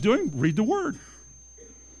God is doing? Read the Word.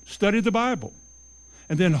 Study the Bible.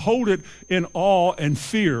 And then hold it in awe and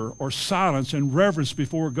fear or silence and reverence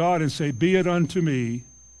before God and say, be it unto me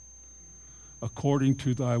according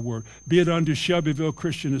to thy word. Be it unto Shelbyville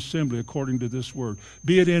Christian Assembly according to this word.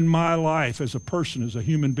 Be it in my life as a person, as a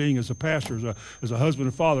human being, as a pastor, as a husband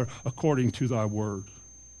and father, according to thy word.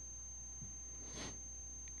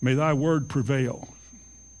 May thy word prevail.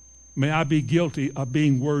 May I be guilty of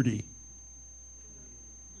being wordy.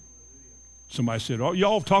 Somebody said, oh,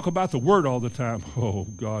 y'all talk about the word all the time. Oh,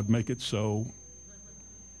 God, make it so.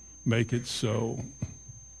 Make it so.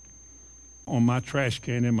 On my trash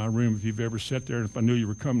can in my room, if you've ever sat there, and if I knew you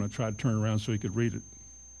were coming, I'd try to turn around so you could read it.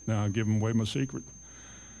 Now I'm giving away my secret.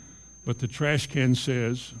 But the trash can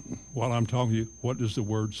says, while I'm talking to you, what does the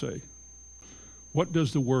word say? What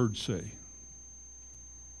does the word say?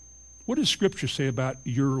 What does Scripture say about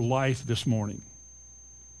your life this morning?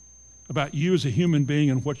 About you as a human being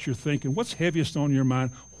and what you're thinking? What's heaviest on your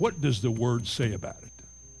mind? What does the word say about it?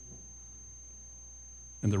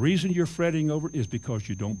 And the reason you're fretting over it is because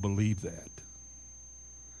you don't believe that.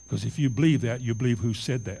 Because if you believe that, you believe who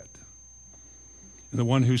said that. And the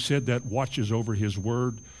one who said that watches over his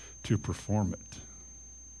word to perform it.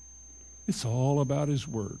 It's all about his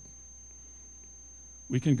word.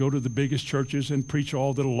 We can go to the biggest churches and preach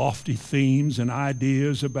all the lofty themes and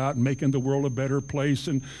ideas about making the world a better place,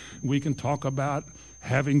 and we can talk about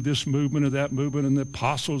having this movement or that movement and the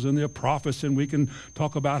apostles and the prophets, and we can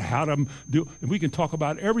talk about how to do, and we can talk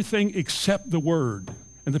about everything except the word.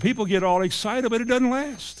 And the people get all excited, but it doesn't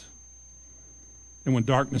last. And when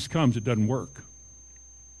darkness comes, it doesn't work.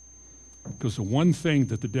 Because the one thing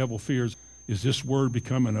that the devil fears is this word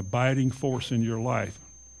become an abiding force in your life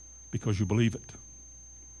because you believe it.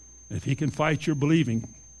 And if he can fight your believing,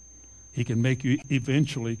 he can make you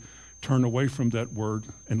eventually turn away from that word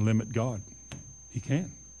and limit God. He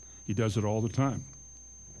can. He does it all the time.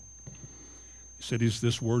 He said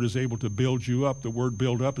this word is able to build you up. The word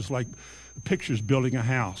build up is like the picture's building a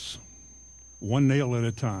house, one nail at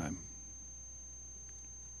a time.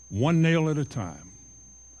 One nail at a time.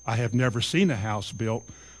 I have never seen a house built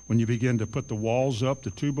when you begin to put the walls up,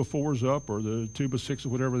 the 2x4s up, or the 2x6s, or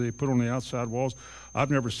whatever they put on the outside walls.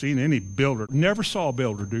 I've never seen any builder, never saw a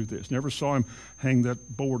builder do this, never saw him hang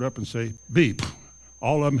that board up and say, beep.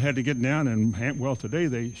 All of them had to get down and, well, today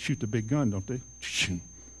they shoot the big gun, don't they?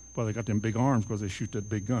 Well, they got them big arms because they shoot that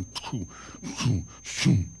big gun.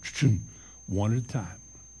 One at a time.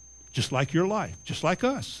 Just like your life, just like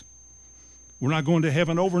us. We're not going to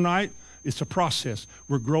heaven overnight. It's a process.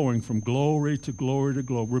 We're growing from glory to glory to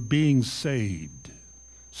glory. We're being saved.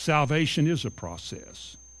 Salvation is a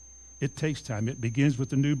process. It takes time. It begins with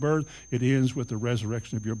the new birth. It ends with the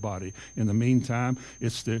resurrection of your body. In the meantime,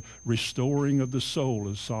 it's the restoring of the soul,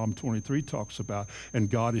 as Psalm 23 talks about. And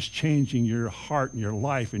God is changing your heart and your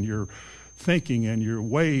life and your thinking and your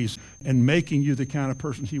ways and making you the kind of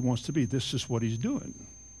person he wants to be. This is what he's doing.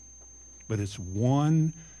 But it's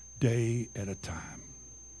one day at a time.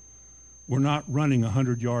 We're not running a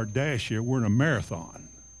 100-yard dash here. We're in a marathon.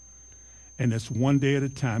 And it's one day at a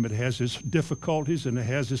time. It has its difficulties and it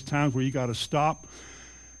has its times where you got to stop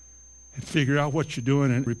and figure out what you're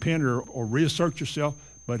doing and repent or reassert yourself.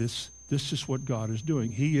 But this is what God is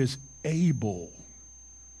doing. He is able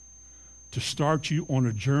to start you on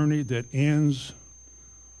a journey that ends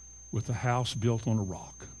with a house built on a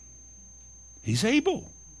rock. He's able.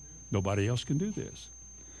 Nobody else can do this.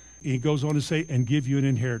 He goes on to say, and give you an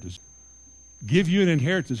inheritance. Give you an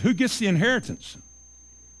inheritance. Who gets the inheritance?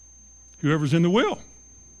 Whoever's in the will.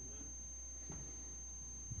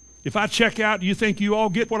 If I check out, do you think you all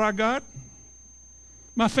get what I got?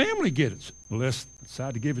 My family gets it, unless I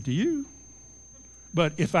decide to give it to you.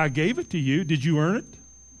 But if I gave it to you, did you earn it?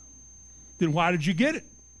 Then why did you get it?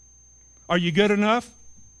 Are you good enough?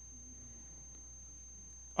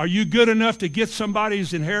 Are you good enough to get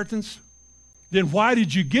somebody's inheritance? Then why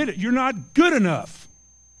did you get it? You're not good enough.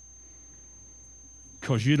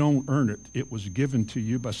 Because you don't earn it. It was given to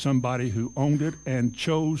you by somebody who owned it and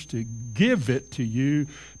chose to give it to you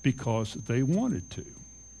because they wanted to.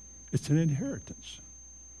 It's an inheritance.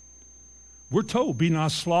 We're told, be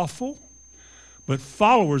not slothful, but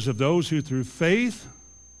followers of those who through faith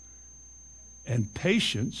and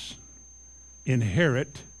patience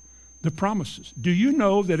inherit the promises. Do you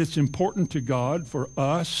know that it's important to God for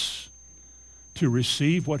us to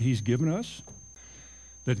receive what he's given us?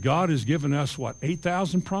 That God has given us,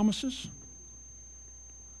 8,000 promises?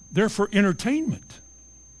 They're for entertainment.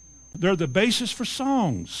 They're the basis for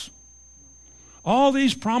songs. All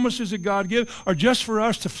these promises that God gives are just for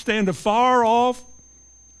us to stand afar off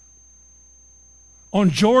on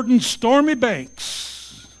Jordan's stormy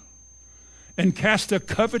banks and cast a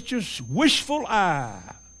covetous, wishful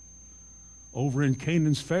eye over in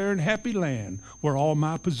Canaan's fair and happy land where all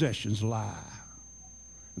my possessions lie.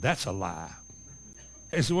 That's a lie.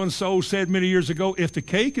 As one soul said many years ago, if the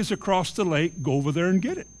cake is across the lake, go over there and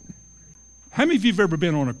get it. How many of you have ever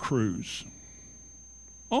been on a cruise?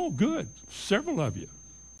 Oh, good. Several of you.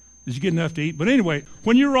 Did you get enough to eat? But anyway,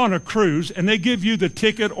 when you're on a cruise and they give you the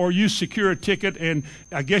ticket or you secure a ticket and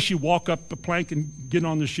I guess you walk up the plank and get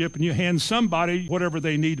on the ship and you hand somebody whatever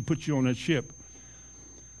they need to put you on that ship.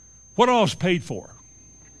 What all is paid for?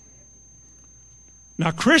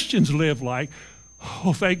 Now, Christians live like,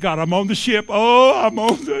 oh, thank God, I'm on the ship. Oh, I'm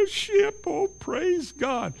on the ship. Oh, praise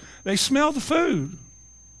God. They smell the food.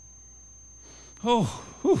 Oh,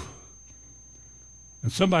 whew.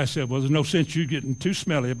 And somebody said, well, there's no sense you getting too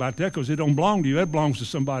smelly about that because it don't belong to you. That belongs to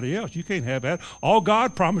somebody else. You can't have that. All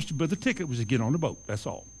God promised you with the ticket was to get on the boat. That's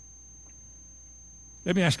all.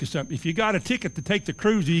 Let me ask you something. If you got a ticket to take the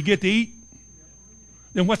cruise, do you get to eat?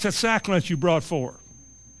 Then what's that sack lunch you brought for?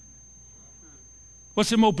 What's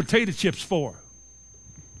them old potato chips for?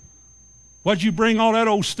 What'd you bring all that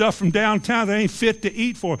old stuff from downtown that ain't fit to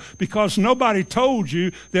eat for? Because nobody told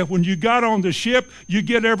you that when you got on the ship, you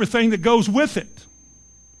get everything that goes with it.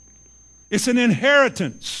 It's an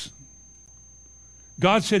inheritance.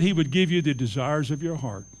 God said he would give you the desires of your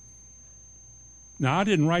heart. Now, I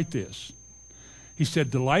didn't write this. He said,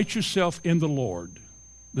 delight yourself in the Lord.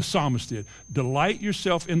 The psalmist did. Delight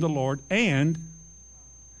yourself in the Lord, and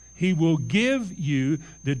he will give you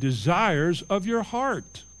the desires of your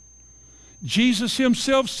heart. Jesus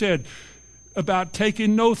himself said about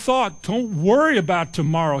taking no thought. Don't worry about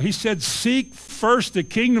tomorrow. He said, seek first the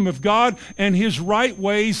kingdom of God and his right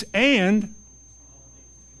ways, and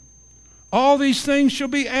all these things shall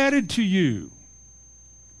be added to you.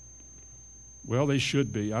 Well, they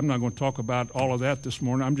should be. I'm not going to talk about all of that this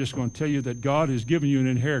morning. I'm just going to tell you that God has given you an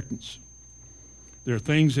inheritance. There are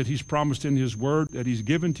things that he's promised in his word that he's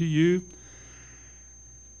given to you,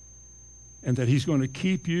 and that he's going to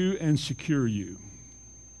keep you and secure you.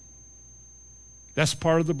 That's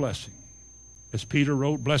part of the blessing. As Peter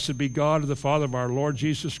wrote, blessed be God, the Father of our Lord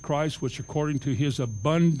Jesus Christ, which according to his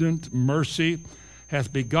abundant mercy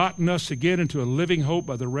hath begotten us again into a living hope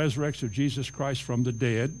by the resurrection of Jesus Christ from the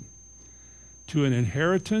dead, to an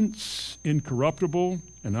inheritance incorruptible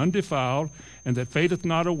and undefiled, and that fadeth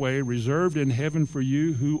not away, reserved in heaven for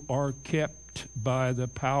you who are kept by the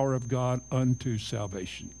power of God unto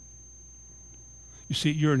salvation. You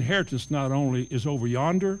see, your inheritance not only is over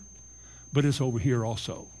yonder, but it's over here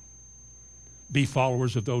also. Be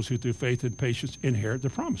followers of those who through faith and patience inherit the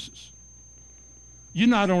promises. You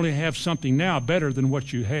not only have something now better than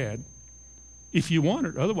what you had, if you want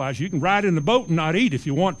it. Otherwise, you can ride in the boat and not eat if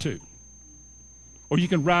you want to. Or you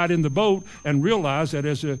can ride in the boat and realize that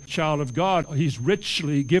as a child of God, he's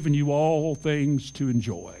richly given you all things to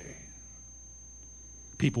enjoy.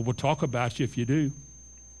 People will talk about you if you do.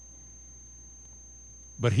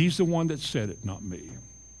 But he's the one that said it, not me.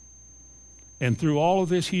 And through all of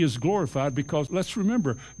this, he is glorified because, let's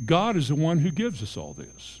remember, God is the one who gives us all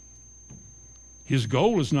this. His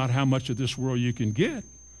goal is not how much of this world you can get.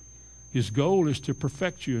 His goal is to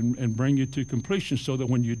perfect you and bring you to completion so that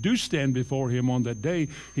when you do stand before him on that day,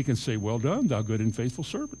 he can say, well done, thou good and faithful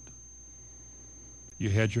servant. You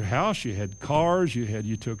had your house, you had cars,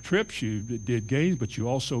 you took trips, you did gains, but you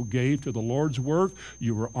also gave to the Lord's work.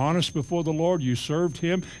 You were honest before the Lord. You served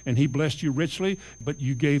him, and he blessed you richly, but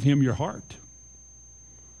you gave him your heart.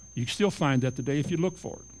 You can still find that today if you look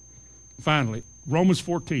for it. Finally, Romans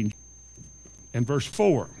 14 and verse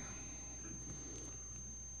 4.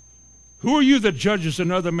 Who are you that judges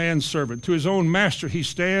another man's servant? To his own master he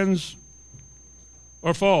stands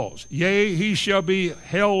or falls. Yea, he shall be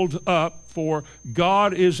held up, for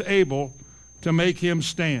God is able to make him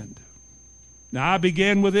stand. Now, I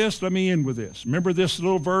began with this. Let me end with this. Remember this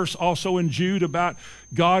little verse also in Jude about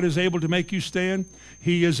God is able to make you stand?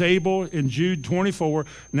 He is able, in Jude 24,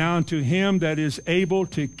 now unto him that is able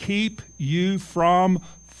to keep you from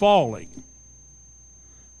falling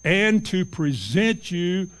and to present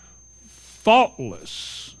you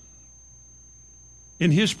faultless in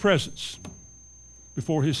his presence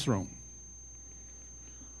before his throne.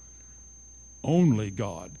 Only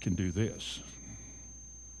God can do this.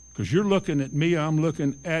 Because you're looking at me, I'm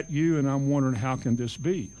looking at you, and I'm wondering, how can this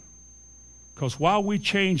be? Because while we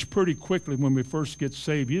change pretty quickly when we first get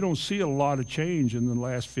saved, you don't see a lot of change in the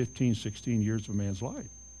last 15, 16 years of a man's life.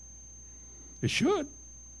 It should.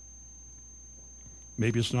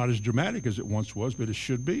 Maybe it's not as dramatic as it once was, but it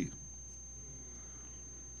should be.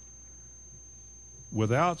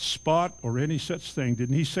 Without spot or any such thing.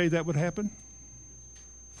 Didn't he say that would happen?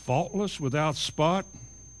 Faultless, without spot,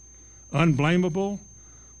 unblameable,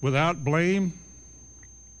 without blame.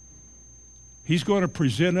 He's going to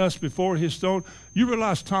present us before his throne. You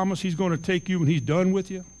realize, Thomas, he's going to take you when he's done with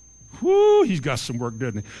you? Whoo, he's got some work,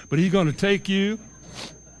 doesn't he? But he's going to take you,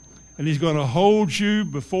 and he's going to hold you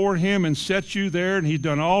before him and set you there, and he's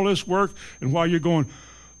done all this work, and while you're going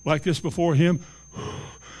like this before him,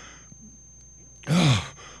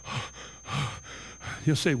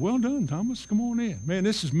 he'll say, well done, Thomas, come on in. Man,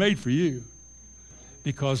 this is made for you,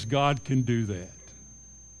 because God can do that.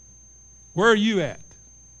 Where are you at?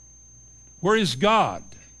 Where is God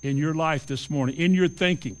in your life this morning, in your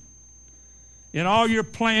thinking? In all your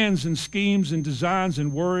plans and schemes and designs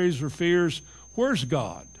and worries or fears, where's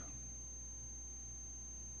God?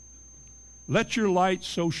 Let your light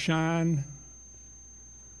so shine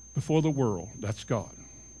before the world, that's God,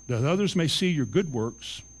 that others may see your good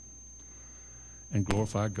works and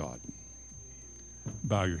glorify God.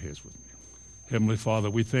 Bow your heads with me. Heavenly Father,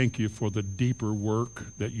 we thank you for the deeper work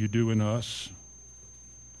that you do in us,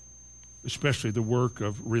 especially the work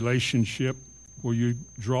of relationship, where you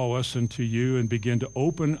draw us into you and begin to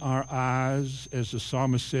open our eyes, as the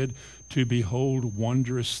psalmist said, to behold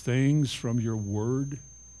wondrous things from your word,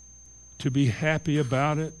 to be happy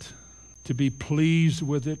about it, to be pleased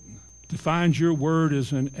with it, to find your word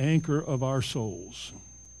as an anchor of our souls,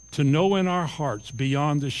 to know in our hearts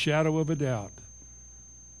beyond the shadow of a doubt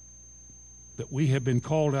that we have been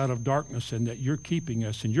called out of darkness and that you're keeping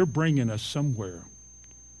us and you're bringing us somewhere.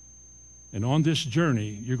 And on this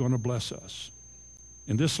journey, you're going to bless us.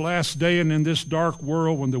 In this last day and in this dark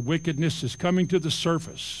world, when the wickedness is coming to the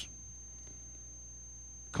surface,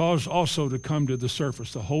 cause also to come to the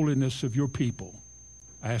surface the holiness of your people.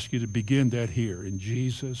 I ask you to begin that here in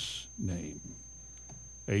Jesus' name.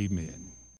 Amen.